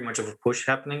 but very much of a push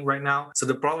happening right now. So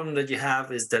the problem that you have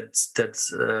is that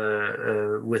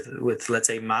with let's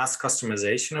say mass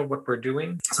customization of what we're doing.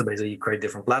 So basically, you create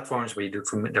different platforms where you do it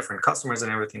for different customers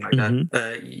and everything like that.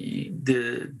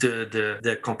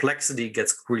 The complexity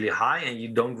gets really high, and you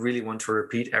don't really want to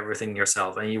repeat everything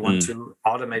yourself, and you want to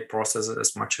automate processes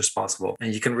as much as possible.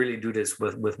 And you can really do this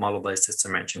with model-based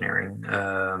system engineering,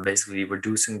 basically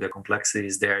reducing the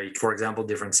complexities there. For example,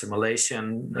 different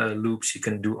simulation loops you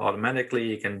can do automatically.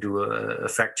 You can do a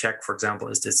fact check, for example,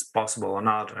 is this possible or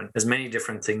not? And there's many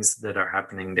different things that are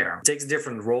happening there. It takes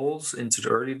different roles into the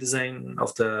early design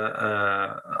of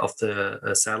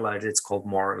the satellite. It's called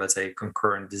more, let's say,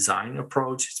 concurrent design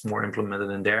approach. It's more implemented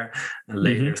in there. And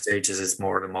later stages, it's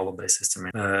more the model-based system.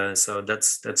 So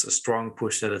that's a strong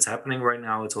push that it's happening right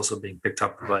now. It's also being picked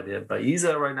up by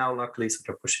ESA right now, luckily, so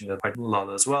they're pushing that quite a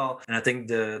lot as well. And I think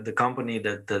the company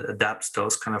that adapts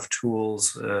those kind of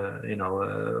tools,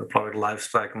 a product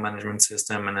lifecycle management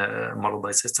system and a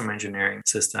model-based system engineering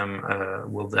system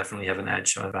will definitely have an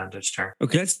advantage there.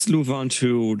 Okay, let's move on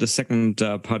to the second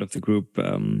part of the group,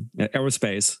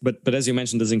 aerospace. But as you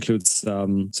mentioned, this includes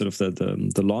sort of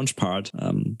the launch part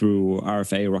through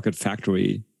RFA Rocket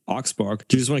Factory Augsburg.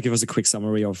 Do you just want to give us a quick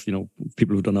summary of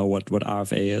people who don't know what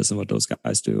RFA is and what those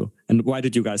guys do, and why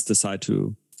did you guys decide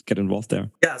to get involved there?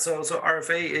 Yeah, so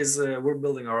RFA is we're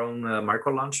building our own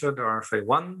micro launcher, the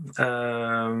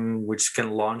RFA-1, which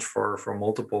can launch for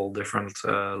multiple different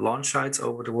launch sites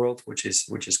over the world, which is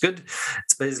good.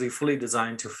 It's basically fully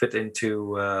designed to fit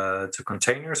into to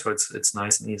containers, so it's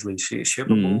nice and easily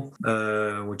shippable,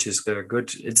 which is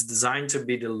good. It's designed to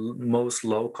be the most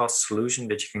low-cost solution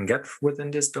that you can get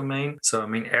within this domain. So I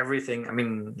mean, everything. I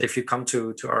mean, if you come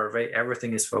to RFA,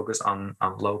 everything is focused on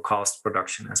low-cost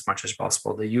production as much as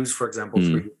possible. They use, for example,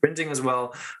 3D printing as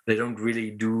well. They don't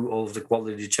really do all of the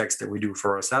quality checks that we do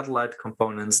for our satellite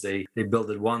components. They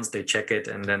build it once, they check it,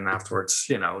 and then afterwards,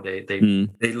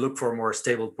 they look for a more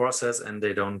stable process, and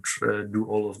they don't do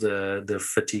all of the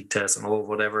fatigue tests and all of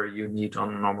whatever you need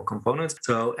on normal components.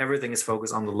 So everything is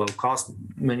focused on the low cost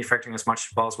manufacturing as much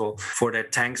as possible. For their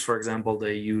tanks, for example,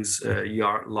 they use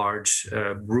large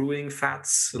brewing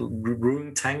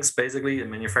tanks, basically. A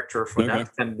manufacturer for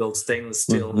that can build stainless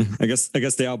steel. I guess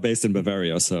they are based in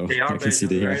Bavaria, so they are based in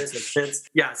Bavaria.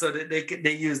 So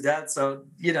they use that. So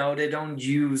they don't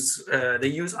use they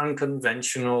use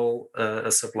unconventional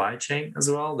supply chain as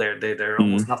well. They're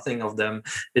almost nothing of them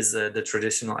is the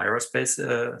traditional aerospace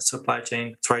supply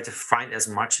chain. Try to find as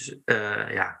much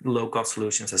low cost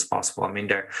solutions as possible. I mean,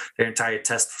 their entire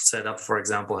test setup, for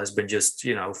example, has been just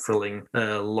filling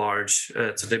large.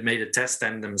 So they made a test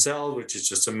stand themselves, which is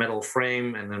just a metal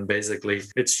frame, and then basically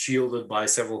it's shielded by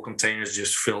several containers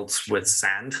just filled with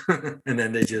sand, and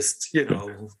then they just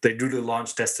they do the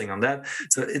launch testing on that.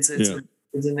 So it's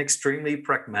an extremely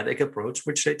pragmatic approach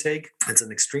which they take. It's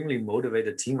an extremely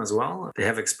motivated team as well. They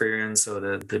have experience. So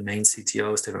the main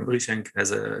CTO, Stefan Brischenk,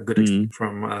 has a good experience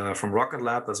from Rocket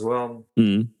Lab as well.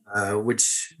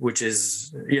 which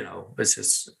is, it's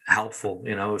just helpful.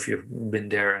 If you've been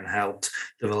there and helped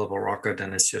develop a rocket,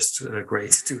 then it's just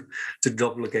great to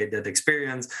duplicate that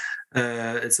experience.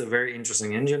 It's a very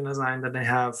interesting engine design that they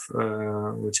have,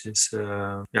 which is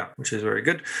very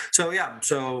good. So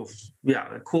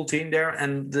a cool team there.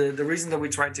 And the reason that we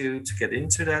tried to get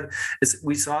into that is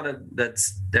we saw that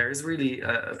there is really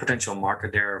a potential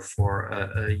market there for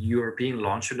a European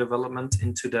launcher development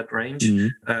into that range.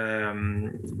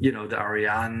 The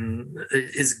Ariane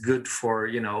is good for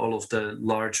all of the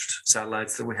large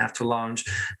satellites that we have to launch.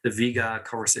 The Vega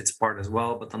covers its part as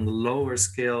well, but on the lower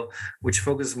scale, which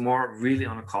focuses more really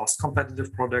on a cost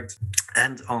competitive product,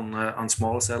 and on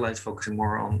smaller satellites focusing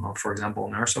more on, for example,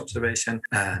 on Earth observation,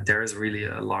 there is really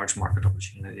a large market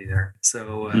opportunity there.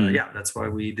 So that's why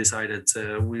we decided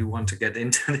we want to get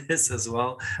into this as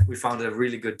well. We found a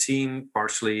really good team,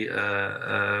 partially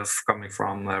coming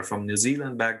from New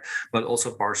Zealand back, but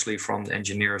also partially from the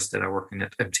engineers that are working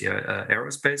at MT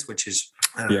Aerospace, which is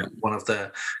one of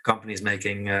the companies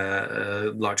making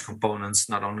large components,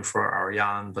 not only for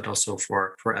Ariane, but also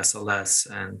for SLS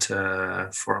and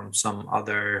from some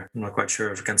other, I'm not quite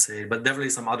sure if I can say, but definitely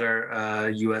some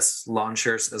other US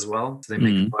launchers as well. So they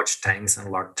make large tanks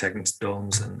and large tanks,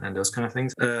 domes, and those kind of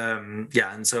things.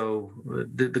 And so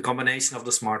the combination of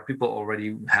the smart people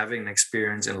already having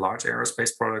experience in large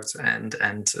aerospace products and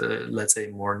let's say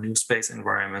more new space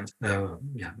environment,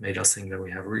 made us think that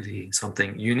we have really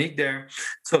something unique there.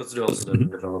 So it's also to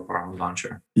develop our own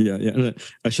launcher. Yeah. And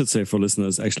I should say for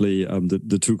listeners, actually,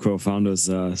 the two co-founders,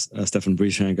 Stefan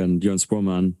Brieschenk and Jörn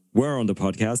Sporman, were on the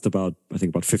podcast about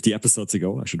 50 episodes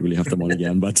ago. I should really have them on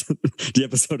again, but the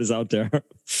episode is out there.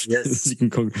 Yes, you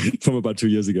can from about 2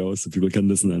 years ago, so people can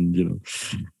listen and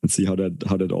and see how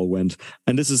that all went.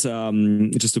 And this is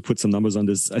just to put some numbers on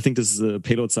this. I think this is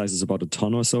payload size is about a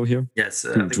ton or so here. Yes,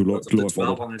 I think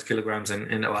 1,200 kilograms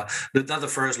in not the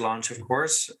first launch, of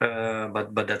course,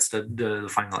 but that's the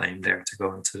final aim there, to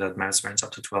go into that mass range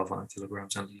up to 1,200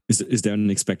 kilograms. Is there an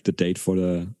expected date for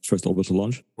the first orbital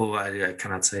launch? Oh, I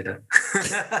cannot say that.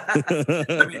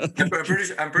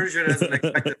 I'm pretty sure there's an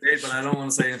expected date, but I don't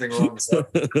want to say anything wrong. So.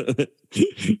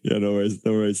 Yeah, no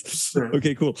worries.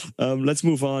 Okay, cool. Let's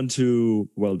move on to,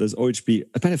 there's OHB.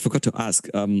 I forgot to ask,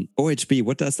 OHB,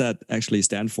 what does that actually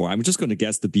stand for? I'm just going to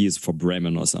guess the B is for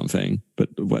Bremen or something.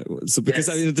 But because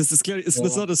this is clearly,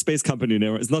 it's not a space company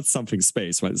anymore. It's not something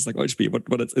space, right? It's like OHB.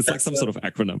 It's like some sort of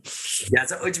acronym. Yeah,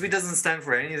 so OHB doesn't stand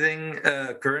for anything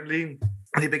currently.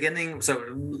 In the beginning, so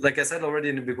like I said already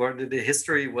in the beginning, the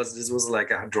history was this was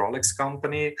like a hydraulics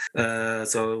company.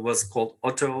 So it was called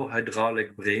Otto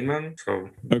Hydraulic Bremen. So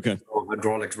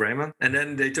Hydraulics Bremen. And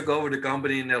then they took over the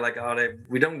company and they're like,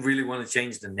 we don't really want to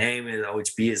change the name.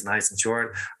 OHB is nice and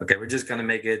short. Okay, we're just going to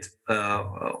make it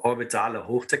Orbitale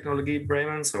Hochtechnologie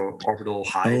Bremen. So Orbital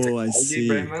High Technology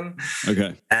Bremen.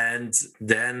 Okay. And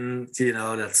then,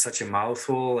 that's such a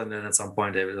mouthful. And then at some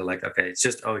point they were like, okay, it's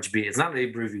just OHB. It's not an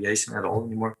abbreviation at all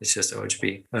anymore. It's just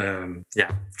OHB.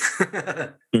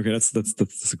 Okay,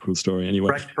 that's a cool story.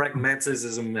 Anyway,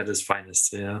 pragmatism at its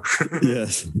finest.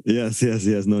 Yes.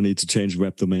 No need to change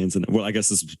web domains, and I guess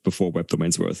this was before web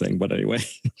domains were a thing. But anyway.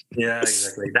 Yeah,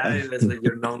 exactly. That is like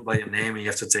you're known by your name, and you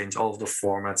have to change all of the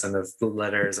formats and the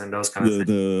letters and those kind of things.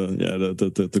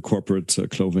 The corporate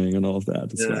clothing and all of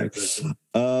that. Exactly.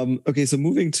 Okay, so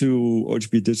moving to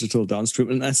OHB Digital downstream,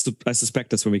 and I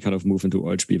suspect that's when we kind of move into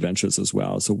OHB Ventures as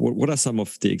well. So what are some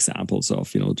of the examples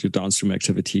of your downstream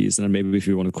activities, and then maybe if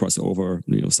you want to cross over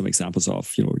some examples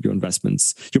of your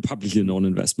investments, your publicly known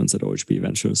investments at OHB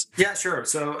Ventures? Yeah, sure.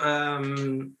 So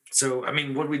I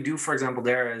mean, what we do, for example,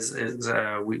 there is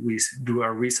we do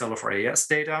our reseller for AES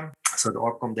data, so the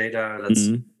Orbcom data that's.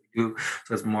 So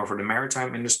it's more for the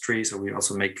maritime industry. So we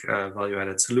also make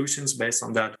value-added solutions based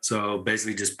on that. So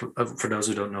basically, just for those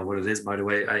who don't know what it is, by the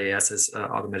way, IAS is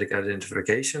automatic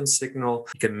identification signal.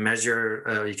 You can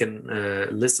measure, you can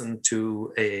listen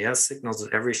to AAS signals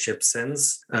that every ship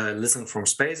sends, listen from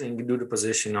space, and you can do the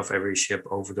position of every ship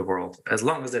over the world, as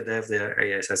long as they have their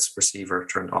AAS receiver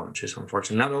turned on, which is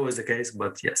unfortunately not always the case,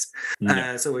 but yes.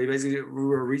 Yeah. So we're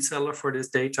a reseller for this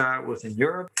data within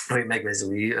Europe. We make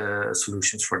basically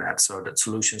solutions for that. So that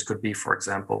solutions could be, for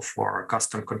example, for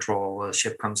custom control. A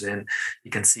ship comes in,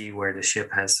 you can see where the ship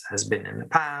has been in the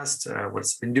past, what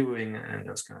it's been doing, and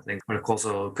those kind of things. But it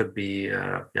also could be,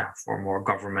 for more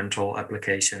governmental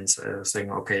applications, saying,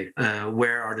 okay,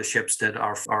 where are the ships that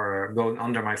are going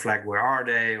under my flag? Where are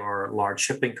they? Or large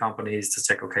shipping companies to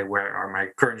check, okay, where are my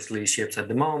currently ships at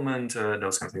the moment?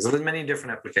 Those kind of things. So there's many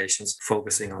different applications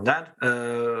focusing on that.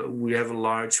 We have a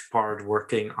large part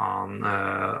working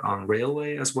on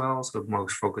railway as as well. So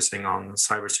most focusing on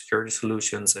cybersecurity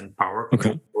solutions and power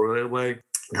control for railway.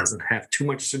 Doesn't have too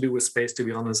much to do with space, to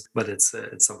be honest, but it's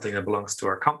something that belongs to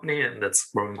our company, and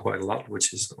that's growing quite a lot,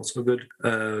 which is also good.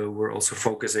 We're also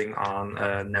focusing on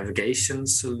navigation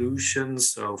solutions,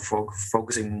 so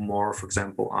focusing more, for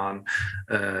example, on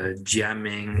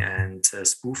jamming and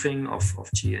spoofing of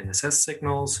GNSS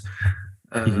signals,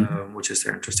 which is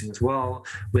interesting as well.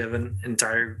 We have an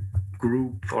entire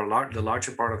group, or the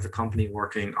larger part of the company,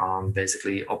 working on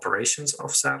basically operations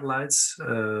of satellites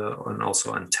and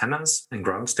also antennas and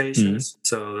ground stations.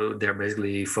 So they're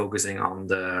basically focusing on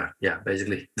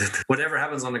basically whatever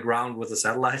happens on the ground with the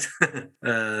satellite.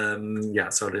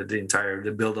 So the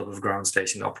entire buildup of ground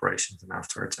station operations and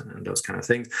afterwards and those kind of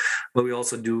things. But we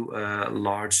also do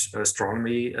large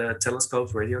astronomy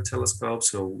telescopes, radio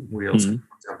telescopes. So we also,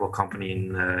 for example, a company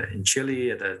in Chile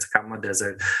at the Atacama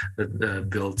Desert that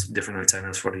built different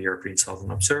antennas for the European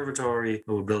Southern Observatory.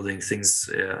 We're building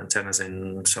antennas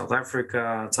in South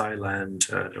Africa, Thailand,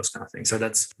 those kind of things. So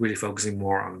that's really focusing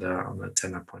more on the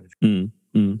antenna point of view.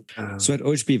 So at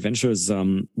OHB Ventures,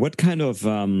 what kind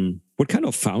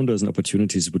of founders and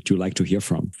opportunities would you like to hear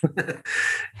from?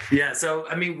 So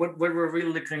I mean, what we're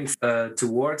really looking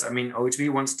towards, I mean,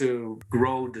 OHB wants to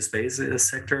grow the space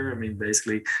sector. I mean,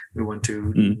 basically, we want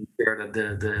to ensure that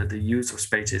the use of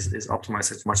space is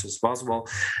optimized as much as possible.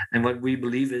 And what we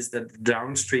believe is that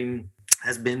downstream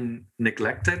has been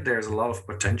neglected. There's a lot of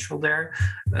potential there.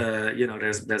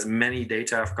 There's many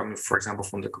data coming, for example,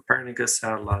 from the Copernicus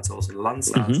satellites, also the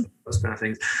Landsat, those kind of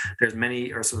things. There's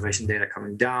many Earth observation data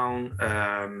coming down,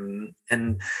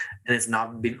 and it's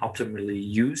not been optimally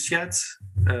used yet.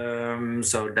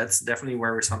 So that's definitely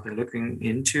where we're something looking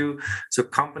into. So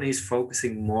companies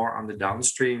focusing more on the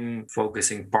downstream,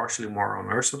 focusing partially more on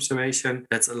Earth observation.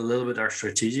 That's a little bit our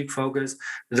strategic focus.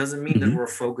 It doesn't mean that we're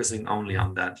focusing only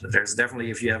on that. There's definitely,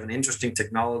 if you have an interesting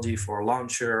technology for a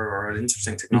launcher or an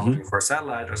interesting technology for a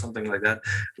satellite or something like that,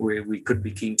 we could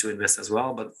be keen to invest as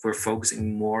well. But we're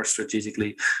focusing more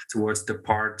strategically towards the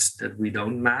parts that we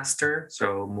don't master.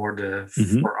 So more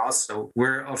for us. So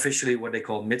we're officially what they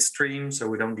call midstream. So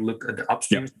we don't look at the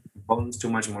upstream components too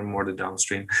much, more the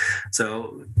downstream.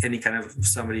 So any kind of,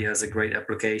 somebody has a great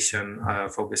application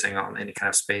focusing on any kind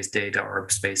of space data or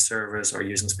space service or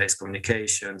using space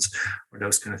communications or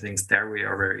those kind of things, there we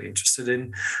are very interested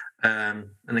in.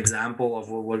 An example of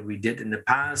what we did in the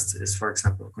past is, for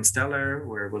example, Constellar,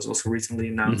 where it was also recently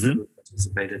announced that we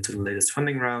participated to the latest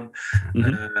funding round.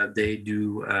 They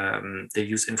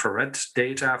use infrared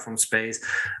data from space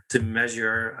to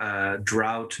measure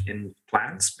drought in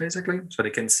plants, basically. So they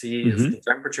can see if the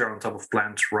temperature on top of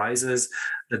plants rises,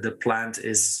 that the plant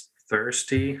is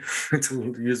thirsty,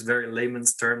 to use very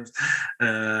layman's terms,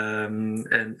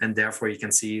 and therefore you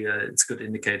can see it's a good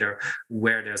indicator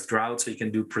where there's drought, so you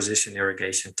can do precision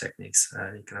irrigation techniques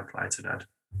you can apply to that.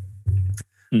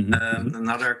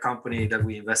 Another company that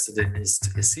we invested in is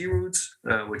Sea-Roots,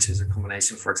 which is a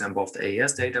combination, for example, of the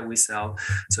AES data we sell.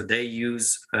 So they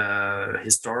use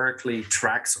historically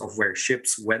tracks of where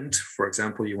ships went. For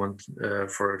example, you want,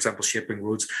 shipping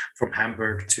routes from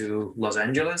Hamburg to Los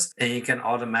Angeles, and you can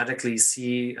automatically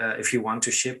see if you want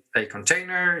to ship a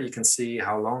container, you can see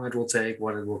how long it will take,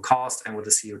 what it will cost, and what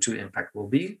the CO2 impact will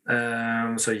be.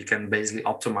 So you can basically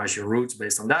optimize your routes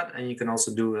based on that, and you can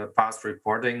also do a past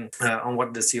reporting on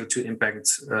what the CO2 impact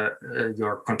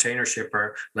your container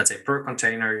shipper, let's say per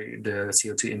container, the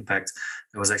CO2 impact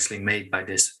that was actually made by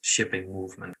this shipping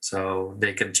movement. So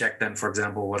they can check then, for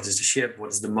example, what is the ship, what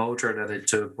is the motor that it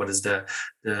took, what is the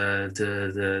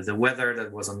weather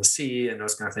that was on the sea, and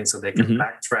those kind of things. So they can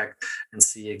backtrack and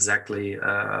see exactly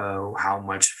how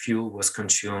much fuel was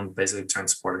consumed, basically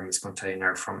transporting this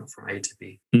container from A to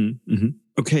B.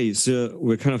 Okay, so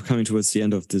we're kind of coming towards the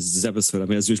end of this episode. I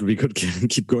mean, as usual, we could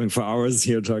keep going for hours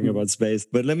here talking about space.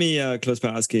 But let me close by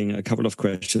asking a couple of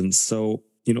questions. So,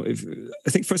 I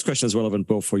think first question is relevant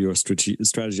both for your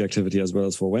strategy activity as well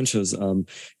as for ventures.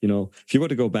 If you were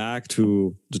to go back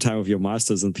to the time of your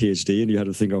master's and PhD and you had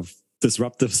to think of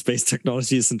disruptive space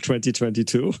technologies in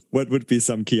 2022, what would be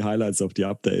some key highlights of the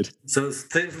update? So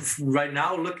right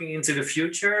now, looking into the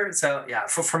future,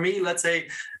 for me, let's say,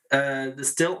 the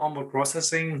still onboard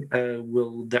processing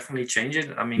will definitely change it.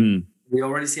 I mean, We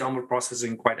already see onboard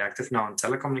processing quite active now in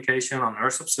telecommunication, on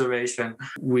Earth observation.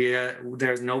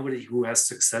 There's nobody who has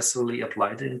successfully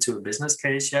applied it into a business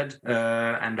case yet,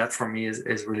 and that for me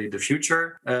is really the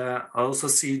future. I also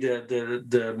see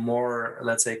the more,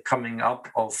 let's say, coming up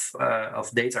of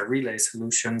data relay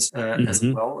solutions as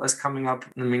well as coming up.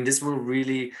 I mean, this will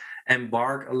really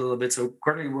embark a little bit. So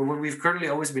currently, what we've currently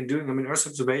always been doing, I mean, Earth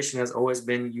observation has always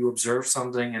been you observe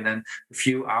something, and then a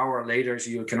few hours later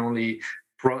you can only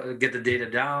get the data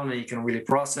down and you can really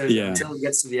process until it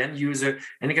gets to the end user.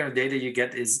 Any kind of data you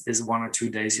get is 1 or 2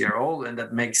 days year old, and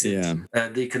that makes it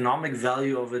the economic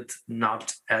value of it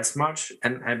not as much.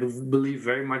 And I believe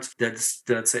very much that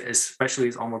especially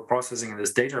as onboard processing and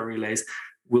this data relays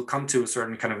will come to a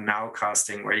certain kind of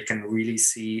nowcasting where you can really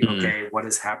see, okay, what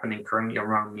is happening currently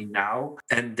around me now.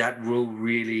 And that will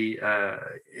really,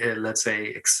 let's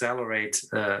say, accelerate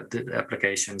the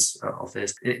applications of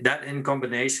this. That in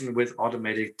combination with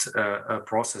automated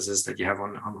processes that you have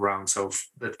on ground. So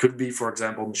that could be, for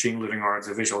example, machine learning or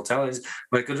artificial intelligence,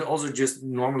 but it could also just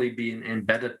normally be in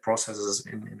embedded processes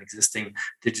in existing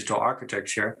digital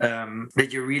architecture,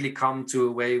 that you really come to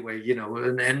a way where, you know,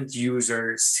 an end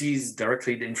user sees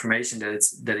directly the information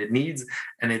that it needs,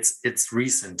 and it's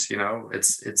recent, you know,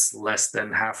 it's less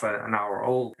than half an hour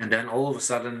old, and then all of a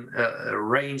sudden a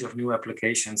range of new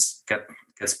applications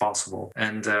gets possible.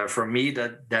 And for me,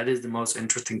 that is the most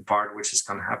interesting part, which is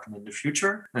going to happen in the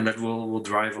future, and that will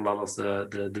drive a lot of the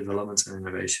developments and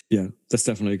innovation. Yeah, that's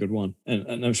definitely a good one,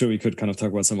 and I'm sure we could kind of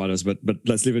talk about some others, but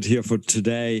let's leave it here for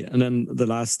today. And then the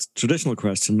last traditional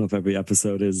question of every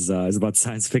episode is about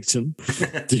science fiction.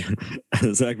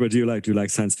 So Egbert, do you like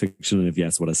science fiction? And if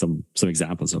yes, what are some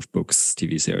examples of books,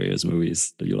 TV series,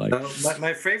 movies that you like?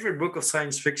 My favorite book of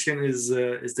science fiction is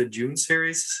the Dune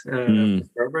series,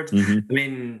 Herbert. I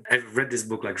mean, I've read this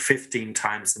book like 15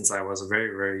 times since I was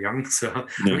very, very young. So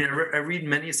I mean, I read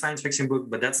many science fiction books,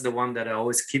 but that's the one that I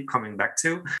always keep coming back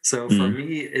to. So for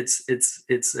me, it's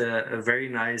a very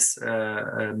nice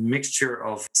mixture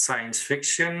of science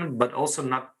fiction, but also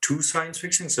not too science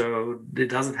fiction. So it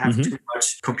doesn't have too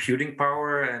much computing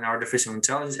power and artificial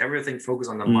intelligence. Everything focused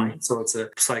on the mind. So it's a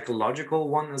psychological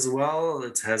one as well.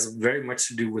 It has very much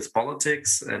to do with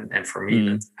politics. And for me,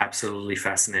 that's absolutely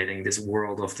fascinating. This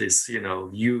world of this, you know,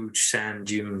 huge sand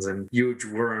dunes and huge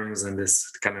worms, and this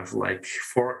kind of like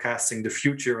forecasting the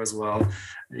future as well.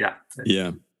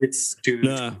 It's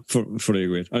fully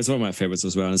agreed. It's one of my favorites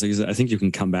as well. And like I think you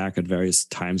can come back at various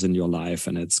times in your life,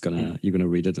 and you're gonna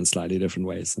read it in slightly different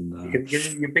ways. And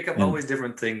you pick up always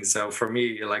different things. So for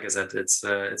me, like I said, it's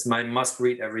my must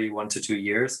read every 1 to 2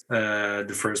 years.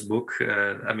 The first book.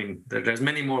 I mean, there's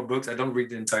many more books. I don't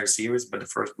read the entire series, but the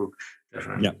first book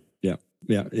definitely. Yeah.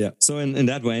 So in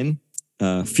that vein,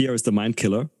 fear is the mind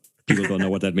killer. People don't know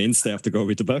what that means. They have to go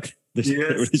read the book.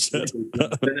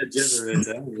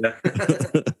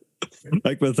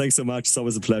 Well, thanks so much. It's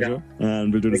always a pleasure.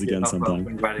 And we'll do this again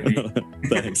sometime.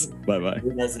 Thanks. Bye-bye.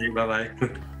 Bye-bye.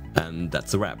 And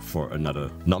that's a wrap for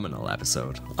another nominal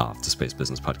episode of the Space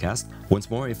Business Podcast. Once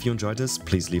more, if you enjoyed this,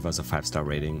 please leave us a 5-star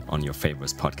rating on your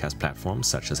favorite podcast platforms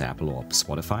such as Apple or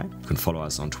Spotify. You can follow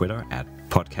us on Twitter at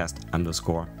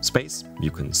podcast_space.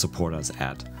 You can support us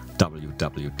at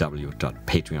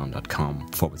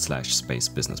www.patreon.com/Space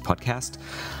Business Podcast.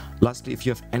 Lastly, if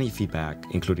you have any feedback,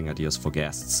 including ideas for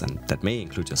guests, and that may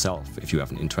include yourself if you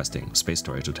have an interesting space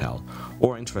story to tell,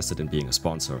 or interested in being a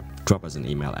sponsor, drop us an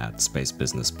email at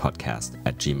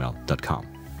spacebusinesspodcast@gmail.com.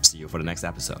 See you for the next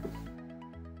episode.